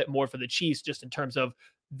a little bit more for the Chiefs, just in terms of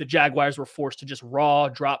the Jaguars were forced to just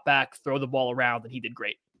drop back, throw the ball around, and he did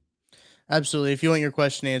great. Absolutely. If you want your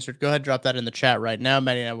question answered, go ahead and drop that in the chat right now.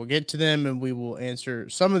 Maddie and I will get to them, and we will answer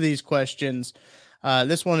some of these questions.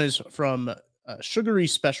 This one is from Sugary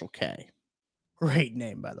Special K. Great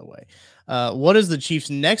name, by the way. What is the Chiefs'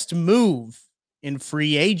 next move in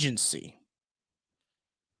free agency?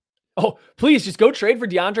 Oh, please just go trade for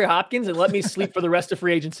DeAndre Hopkins and let me sleep for the rest of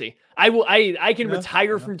free agency. I can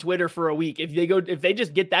retire from Twitter for a week. If they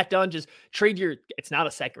just get that done, just trade it's not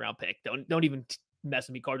a second round pick. Don't even mess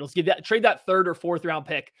with me, Cardinals. Trade that 3rd or 4th round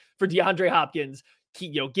pick for DeAndre Hopkins.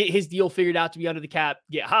 Get his deal figured out to be under the cap.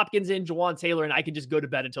 Get Hopkins in, Jawaan Taylor, and I can just go to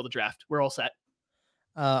bed until the draft. We're all set.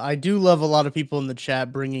 I do love a lot of people in the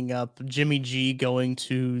chat bringing up Jimmy G going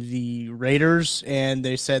to the Raiders, and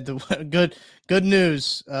they said the good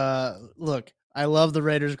news. Look, I love the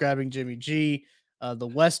Raiders grabbing Jimmy G. The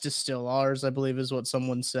West is still ours, I believe, is what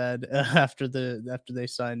someone said after they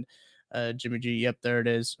signed Jimmy G. Yep, there it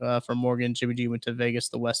is. From Morgan, Jimmy G went to Vegas.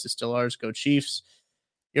 The West is still ours. Go Chiefs.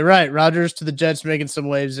 You're right. Rodgers to the Jets, making some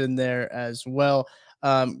waves in there as well.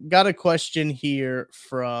 Got a question here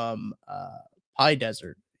from Pie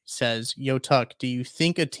Desert. Says, Yo Tuck, do you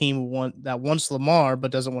think a team that wants Lamar but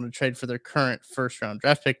doesn't want to trade for their current first-round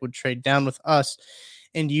draft pick would trade down with us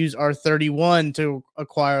and use our 31 to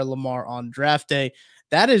acquire Lamar on draft day?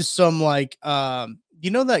 That is some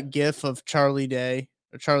that gif of Charlie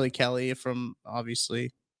Kelly from,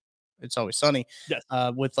 obviously, It's Always Sunny. Yes.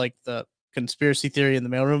 With like the conspiracy theory in the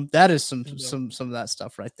mailroom. That is some of that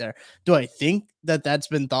stuff right there. Do I think that that's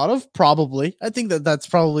been thought of? Probably. I think that that's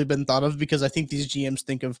probably been thought of because I think these GMs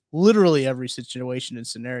think of literally every situation and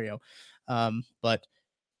scenario. But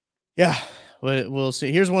yeah, we'll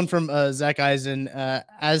see. Here's one from Zach Eisen.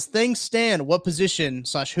 As things stand, what position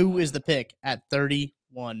 / who is the pick at 31?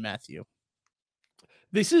 one, Matthew?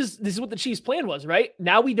 This is what the Chiefs' plan was, right?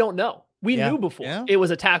 Now we don't know. We knew before it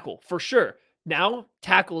was a tackle for sure. Now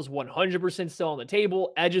tackle is 100% still on the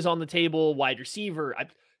table. Edge is on the table. Wide receiver,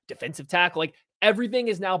 defensive tackle, like everything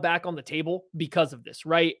is now back on the table because of this,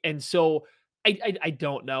 right? And so I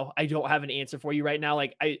don't know. I don't have an answer for you right now.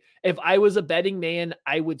 Like if I was a betting man,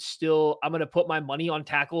 I'm going to put my money on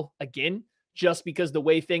tackle again, just because the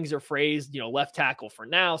way things are phrased, left tackle for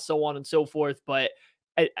now, so on and so forth. But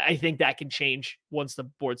I think that can change once the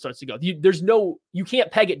board starts to go. You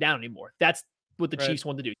can't peg it down anymore. That's what the Chiefs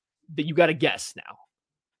want to do. That you got to guess now.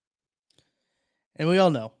 And we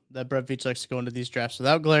all know that Brett Veach likes to go into these drafts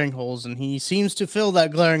without glaring holes, and he seems to fill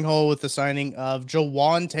that glaring hole with the signing of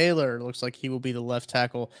Jawan Taylor. It looks like he will be the left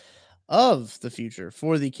tackle of the future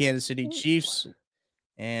for the Kansas City Chiefs,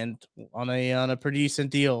 and on a pretty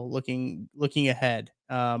decent deal. Looking ahead,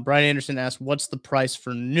 Brian Anderson asked, "What's the price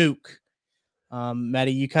for Nuke?"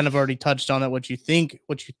 Maddie, you kind of already touched on it. What you think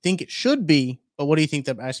it should be, but what do you think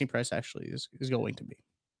the asking price actually is going to be?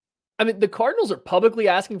 I mean, the Cardinals are publicly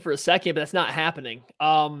asking for a second, but that's not happening.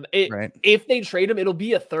 If they trade him, it'll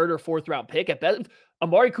be a 3rd or 4th round pick. I bet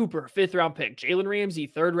Amari Cooper, 5th round pick, Jalen Ramsey,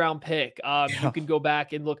 3rd round pick. You can go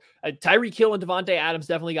back and look. Tyreek Hill and Devontae Adams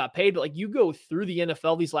definitely got paid, but like you go through the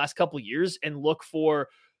NFL these last couple of years and look for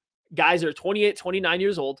guys that are 28, 29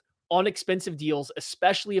 years old on expensive deals,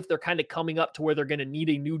 especially if they're kind of coming up to where they're going to need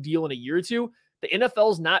a new deal in a year or two. The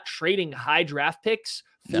NFL is not trading high draft picks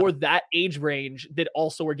for that age range that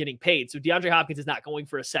also are getting paid. So DeAndre Hopkins is not going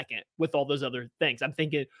for a second with all those other things. I'm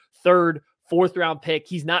thinking 3rd, 4th round pick.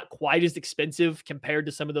 He's not quite as expensive compared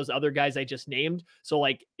to some of those other guys I just named. So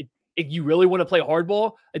like if you really want to play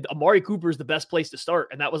hardball, Amari Cooper is the best place to start.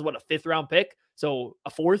 And that was a 5th round pick. So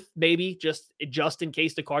a 4th, maybe just in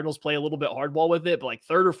case the Cardinals play a little bit hardball with it, but like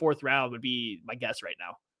 3rd or 4th round would be my guess right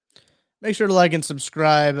now. Make sure to like and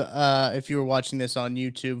subscribe if you were watching this on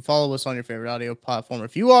YouTube. Follow us on your favorite audio platform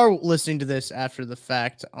if you are listening to this after the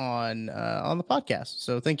fact on the podcast.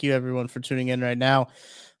 So thank you, everyone, for tuning in right now.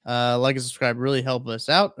 Like and subscribe really help us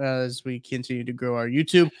out as we continue to grow our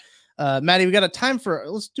YouTube. Maddie, we got a time for,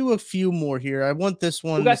 let's do a few more here. I want this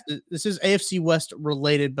one. Okay. This is AFC West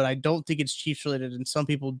related, but I don't think it's Chiefs related, and some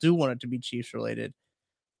people do want it to be Chiefs related.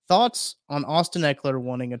 Thoughts on Austin Ekeler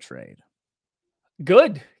wanting a trade?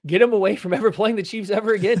 Good. Get him away from ever playing the Chiefs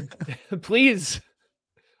ever again. Please.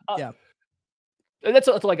 Yeah. That's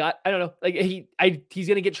all I got. I don't know. Like he's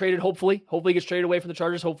going to get traded. Hopefully he gets traded away from the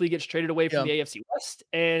Chargers. Hopefully he gets traded away from the AFC West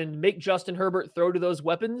and make Justin Herbert throw to those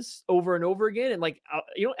weapons over and over again. And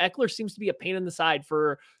Ekeler seems to be a pain in the side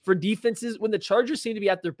for defenses. When the Chargers seem to be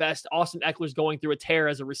at their best, Austin Eckler's going through a tear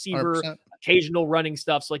as a receiver, 100%. Occasional running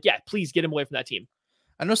stuff. So please get him away from that team.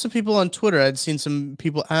 I know some people on Twitter, I'd seen some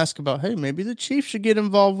people ask about, hey, maybe the Chiefs should get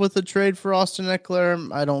involved with a trade for Austin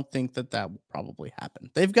Ekeler. I don't think that will probably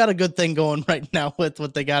happen. They've got a good thing going right now with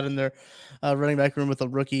what they got in their running back room with a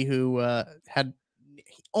rookie who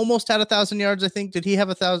almost had 1,000 yards. I think. Did he have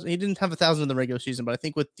 1,000? He didn't have 1,000 in the regular season, but I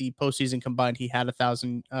think with the postseason combined, he had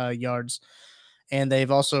 1,000 yards. And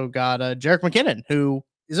they've also got Jerick McKinnon, who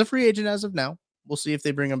is a free agent as of now. We'll see if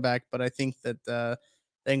they bring him back, but I think that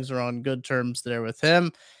things are on good terms there with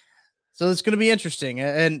him. So it's going to be interesting.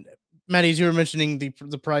 And Maddie, as you were mentioning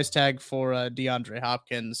the price tag for DeAndre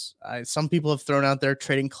Hopkins, some people have thrown out there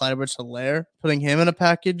trading Clyde Edwards-Helaire, putting him in a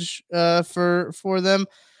package for them.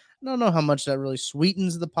 I don't know how much that really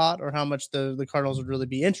sweetens the pot or how much the Cardinals would really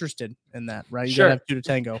be interested in that, right? You gotta have 2 to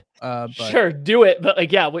tango. But sure, do it. But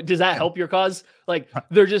does that help your cause?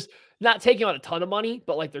 They're just not taking on a ton of money,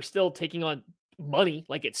 but they're still taking on money.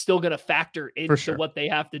 It's still going to factor into what they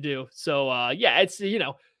have to do. So it's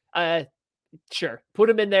sure, put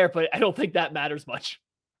him in there, but I don't think that matters much.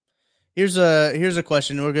 Here's a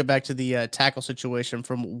question. We'll get back to the tackle situation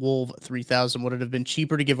from Wolf 3000. Would it have been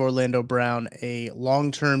cheaper to give Orlando Brown a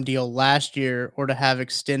long-term deal last year or to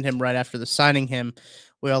extend him right after the signing him?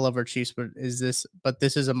 We all love our Chiefs, but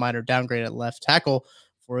this is a minor downgrade at left tackle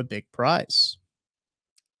for a big prize.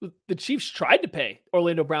 The Chiefs tried to pay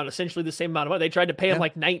Orlando Brown essentially the same amount of money. They tried to pay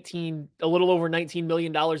him a little over $19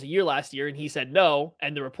 million a year last year, and he said no.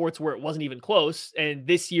 And the reports were it wasn't even close. And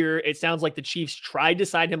this year, it sounds like the Chiefs tried to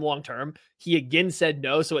sign him long-term. He again said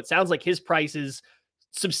no. So it sounds like his price is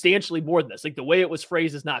substantially more than this. The way it was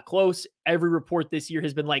phrased is not close. Every report this year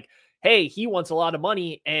has been hey, he wants a lot of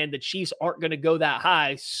money, and the Chiefs aren't going to go that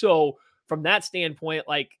high. So from that standpoint,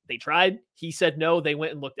 they tried. He said no. They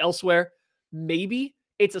went and looked elsewhere. Maybe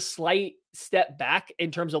it's a slight step back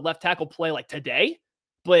in terms of left tackle play today,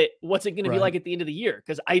 but what's it going to be like at the end of the year?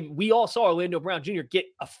 Because we all saw Orlando Brown Jr. get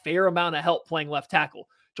a fair amount of help playing left tackle.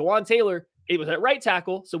 Jawan Taylor it was at right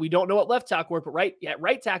tackle, so we don't know what left tackle worked, but at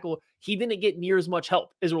right tackle, he didn't get near as much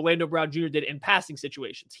help as Orlando Brown Jr. did in passing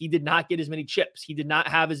situations. He did not get as many chips. He did not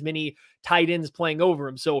have as many tight ends playing over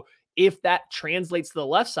him. So if that translates to the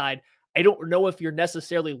left side, I don't know if you're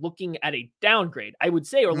necessarily looking at a downgrade. I would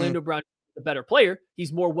say Orlando Brown is a better player.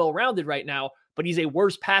 He's more well-rounded right now, but he's a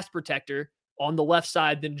worse pass protector on the left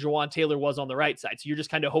side than Jawaan Taylor was on the right side. So you're just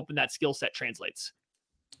kind of hoping that skill set translates.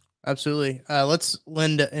 Absolutely. Let's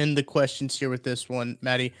end the questions here with this one,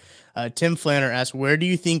 Maddie. Tim Flanner asks, where do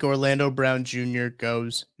you think Orlando Brown Jr.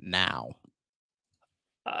 goes now?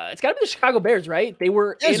 It's got to be the Chicago Bears, right? They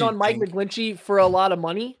were in on Mike McGlinchey for a lot of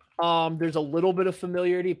money. There's a little bit of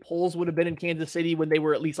familiarity. Poles would have been in Kansas City when they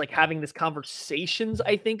were at least like having this conversations,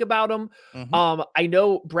 I think, about him. I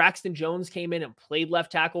know Braxton Jones came in and played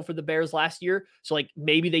left tackle for the Bears last year. So like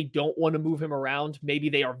maybe they don't want to move him around. Maybe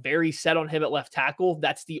they are very set on him at left tackle.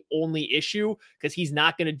 That's the only issue because he's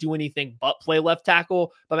not going to do anything but play left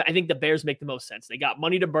tackle. But I think the Bears make the most sense. They got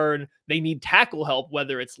money to burn. They need tackle help,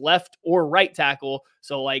 whether it's left or right tackle.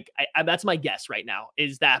 So like that's my guess right now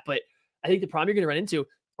is that. But I think the problem you're going to run into,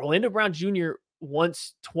 Orlando Brown Jr.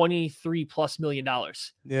 wants $23+ million.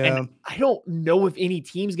 Yeah. And I don't know if any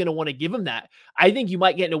team's going to want to give him that. I think you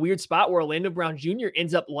might get in a weird spot where Orlando Brown Jr.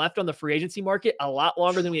 ends up left on the free agency market a lot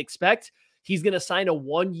longer than we expect. He's going to sign a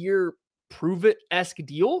 1-year prove-it-esque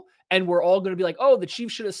deal. And we're all going to be like, oh, the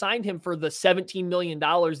Chiefs should have signed him for the $17 million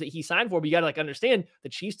that he signed for. But you got to like understand the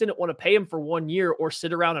Chiefs didn't want to pay him for 1 year or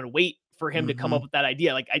sit around and wait for him to come up with that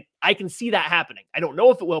idea. Like I can see that happening. I don't know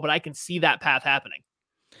if it will, but I can see that path happening.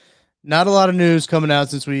 Not a lot of news coming out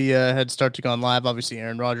since we had started gone live. Obviously,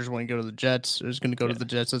 Aaron Rodgers wanting to go to the Jets. Is going to go to the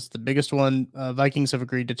Jets. That's the biggest one. Vikings have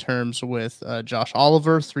agreed to terms with Josh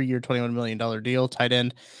Oliver, 3-year, $21 million deal, tight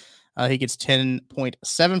end. He gets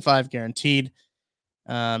 10.75 guaranteed.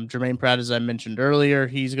 Jermaine Pratt, as I mentioned earlier,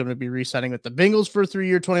 he's going to be re-signing with the Bengals for a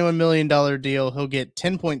 3-year, $21 million deal. He'll get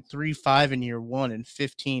 10.35 in year 1 and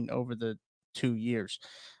 15 over the 2 years.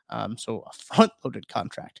 So a front-loaded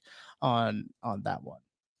contract on that one.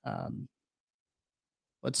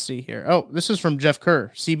 Let's see here. Oh, this is from Jeff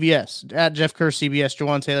Kerr, CBS. At Jeff Kerr, CBS,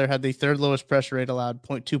 Jawaan Taylor had the third lowest pressure rate allowed,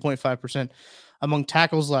 2.5% among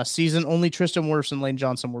tackles last season. Only Tristan Wirfs and Lane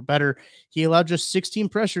Johnson were better. He allowed just 16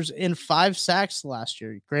 pressures and 5 sacks last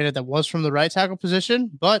year. Granted, that was from the right tackle position,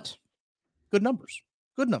 but good numbers.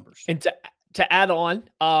 Good numbers. And to add on,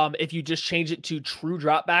 if you just change it to true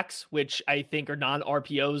dropbacks, which I think are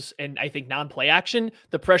non-RPOs and I think non-play action,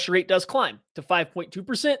 the pressure rate does climb to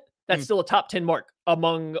 5.2%. That's still a top 10 mark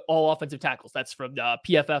among all offensive tackles. That's from the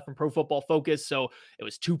PFF and Pro Football Focus. So it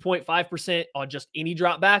was 2.5% on just any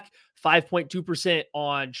drop back, 5.2%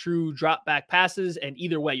 on true drop back passes. And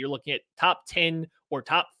either way, you're looking at top 10 or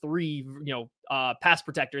top 3, pass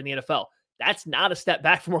protector in the NFL. That's not a step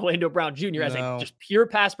back from Orlando Brown Jr. as a just pure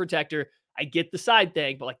pass protector. I get the side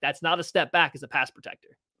thing, but like that's not a step back as a pass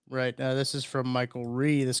protector. Right. This is from Michael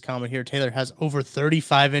Ree. This comment here, Taylor has over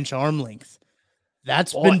 35-inch arm length.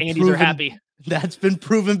 That's been Andes proven, are happy. That's been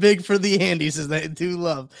proven big for the Andes, as they do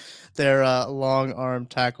love their long arm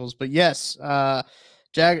tackles. But yes,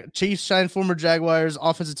 Chiefs signed former Jaguars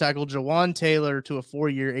offensive tackle Jawaan Taylor to a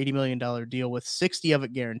 4-year, $80 million deal with 60 of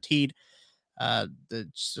it guaranteed. The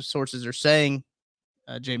sources are saying,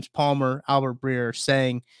 James Palmer, Albert Breer are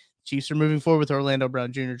saying, Chiefs are moving forward with Orlando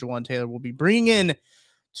Brown Jr. Jawaan Taylor will be bringing in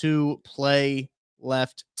to play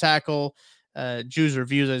left tackle. Jews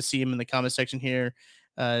reviews, I see him in the comment section here.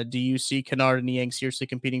 Do you see Kennard and Niang seriously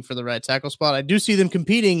competing for the right tackle spot? I do see them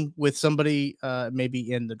competing with somebody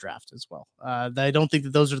maybe in the draft as well. I don't think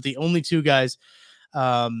that those are the only two guys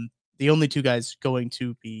going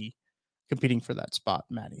to be competing for that spot,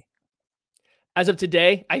 Maddie. As of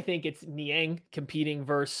today, I think it's Niang competing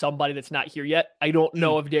versus somebody that's not here yet. I don't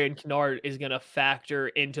know if Darian Kennard is going to factor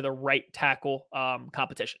into the right tackle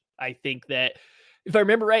competition. I think that if I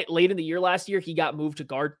remember right, late in the year last year, he got moved to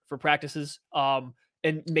guard for practices.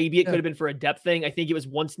 And maybe it could have been for a depth thing. I think it was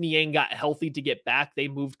once Niang got healthy to get back, they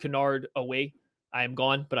moved Kennard away. I am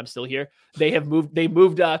gone, but I'm still here. They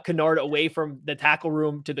moved Kennard away from the tackle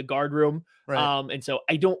room to the guard room. Right. And so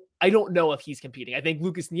I don't know if he's competing. I think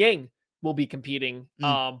Lucas Niang will be competing.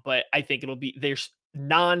 But I think it'll be, there's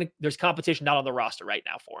competition not on the roster right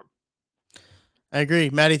now for him. I agree.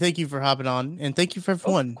 Maddie, thank you for hopping on, and thank you for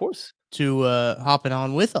everyone. Of course. To hopping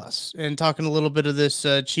on with us and talking a little bit of this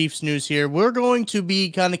Chiefs news here. We're going to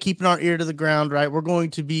be kind of keeping our ear to the ground, right? We're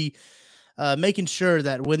going to be making sure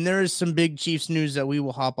that when there is some big Chiefs news that we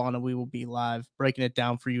will hop on and we will be live breaking it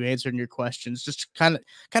down for you, answering your questions, just kind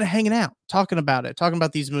of hanging out, talking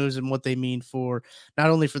about these moves and what they mean for not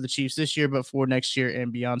only for the Chiefs this year, but for next year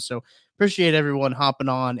and beyond. So appreciate everyone hopping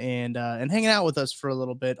on and hanging out with us for a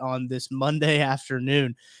little bit on this Monday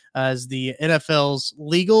afternoon as the NFL's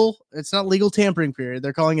it's not legal tampering period.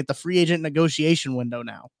 They're calling it the free agent negotiation window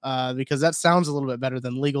now because that sounds a little bit better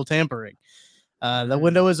than legal tampering. The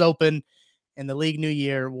window is open and the league new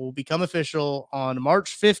year will become official on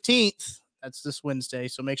March 15th. That's this Wednesday.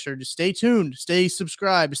 So make sure to stay tuned, stay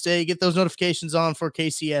subscribed, get those notifications on for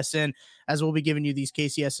KCSN as we'll be giving you these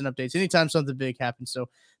KCSN updates anytime something big happens. So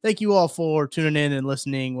thank you all for tuning in and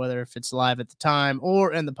listening, whether if it's live at the time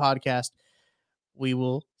or in the podcast. We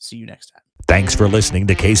will see you next time. Thanks for listening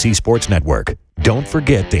to KC Sports Network. Don't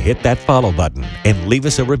forget to hit that follow button and leave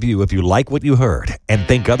us a review if you like what you heard and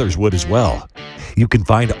think others would as well. You can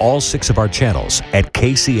find all 6 of our channels at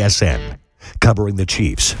KCSN, covering the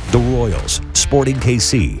Chiefs, the Royals, Sporting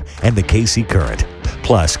KC, and the KC Current,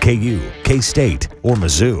 plus KU, K-State, or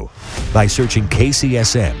Mizzou by searching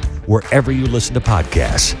KCSN wherever you listen to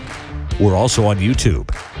podcasts. We're also on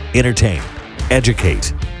YouTube. Entertain,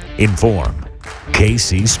 educate, inform.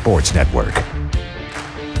 KC Sports Network.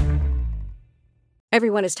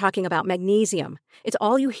 Everyone is talking about magnesium. It's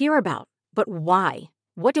all you hear about. But why?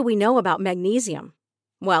 What do we know about magnesium?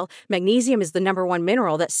 Well, magnesium is the #1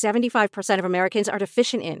 mineral that 75% of Americans are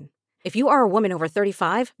deficient in. If you are a woman over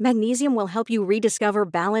 35, magnesium will help you rediscover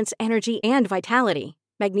balance, energy, and vitality.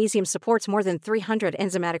 Magnesium supports more than 300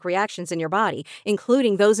 enzymatic reactions in your body,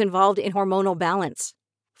 including those involved in hormonal balance.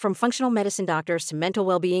 From functional medicine doctors to mental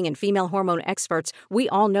well-being and female hormone experts, we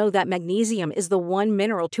all know that magnesium is the one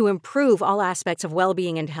mineral to improve all aspects of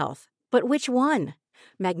well-being and health. But which one?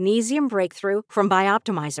 Magnesium Breakthrough from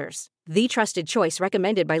Bioptimizers, the trusted choice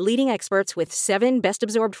recommended by leading experts with 7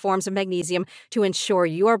 best-absorbed forms of magnesium to ensure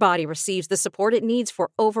your body receives the support it needs for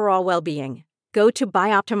overall well-being. Go to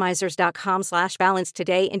bioptimizers.com/balance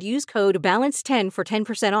today and use code BALANCE10 for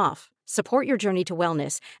 10% off. Support your journey to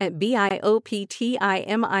wellness at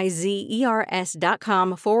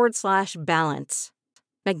bioptimizers.com/balance.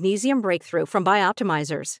 Magnesium Breakthrough from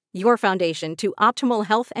Bioptimizers, your foundation to optimal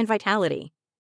health and vitality.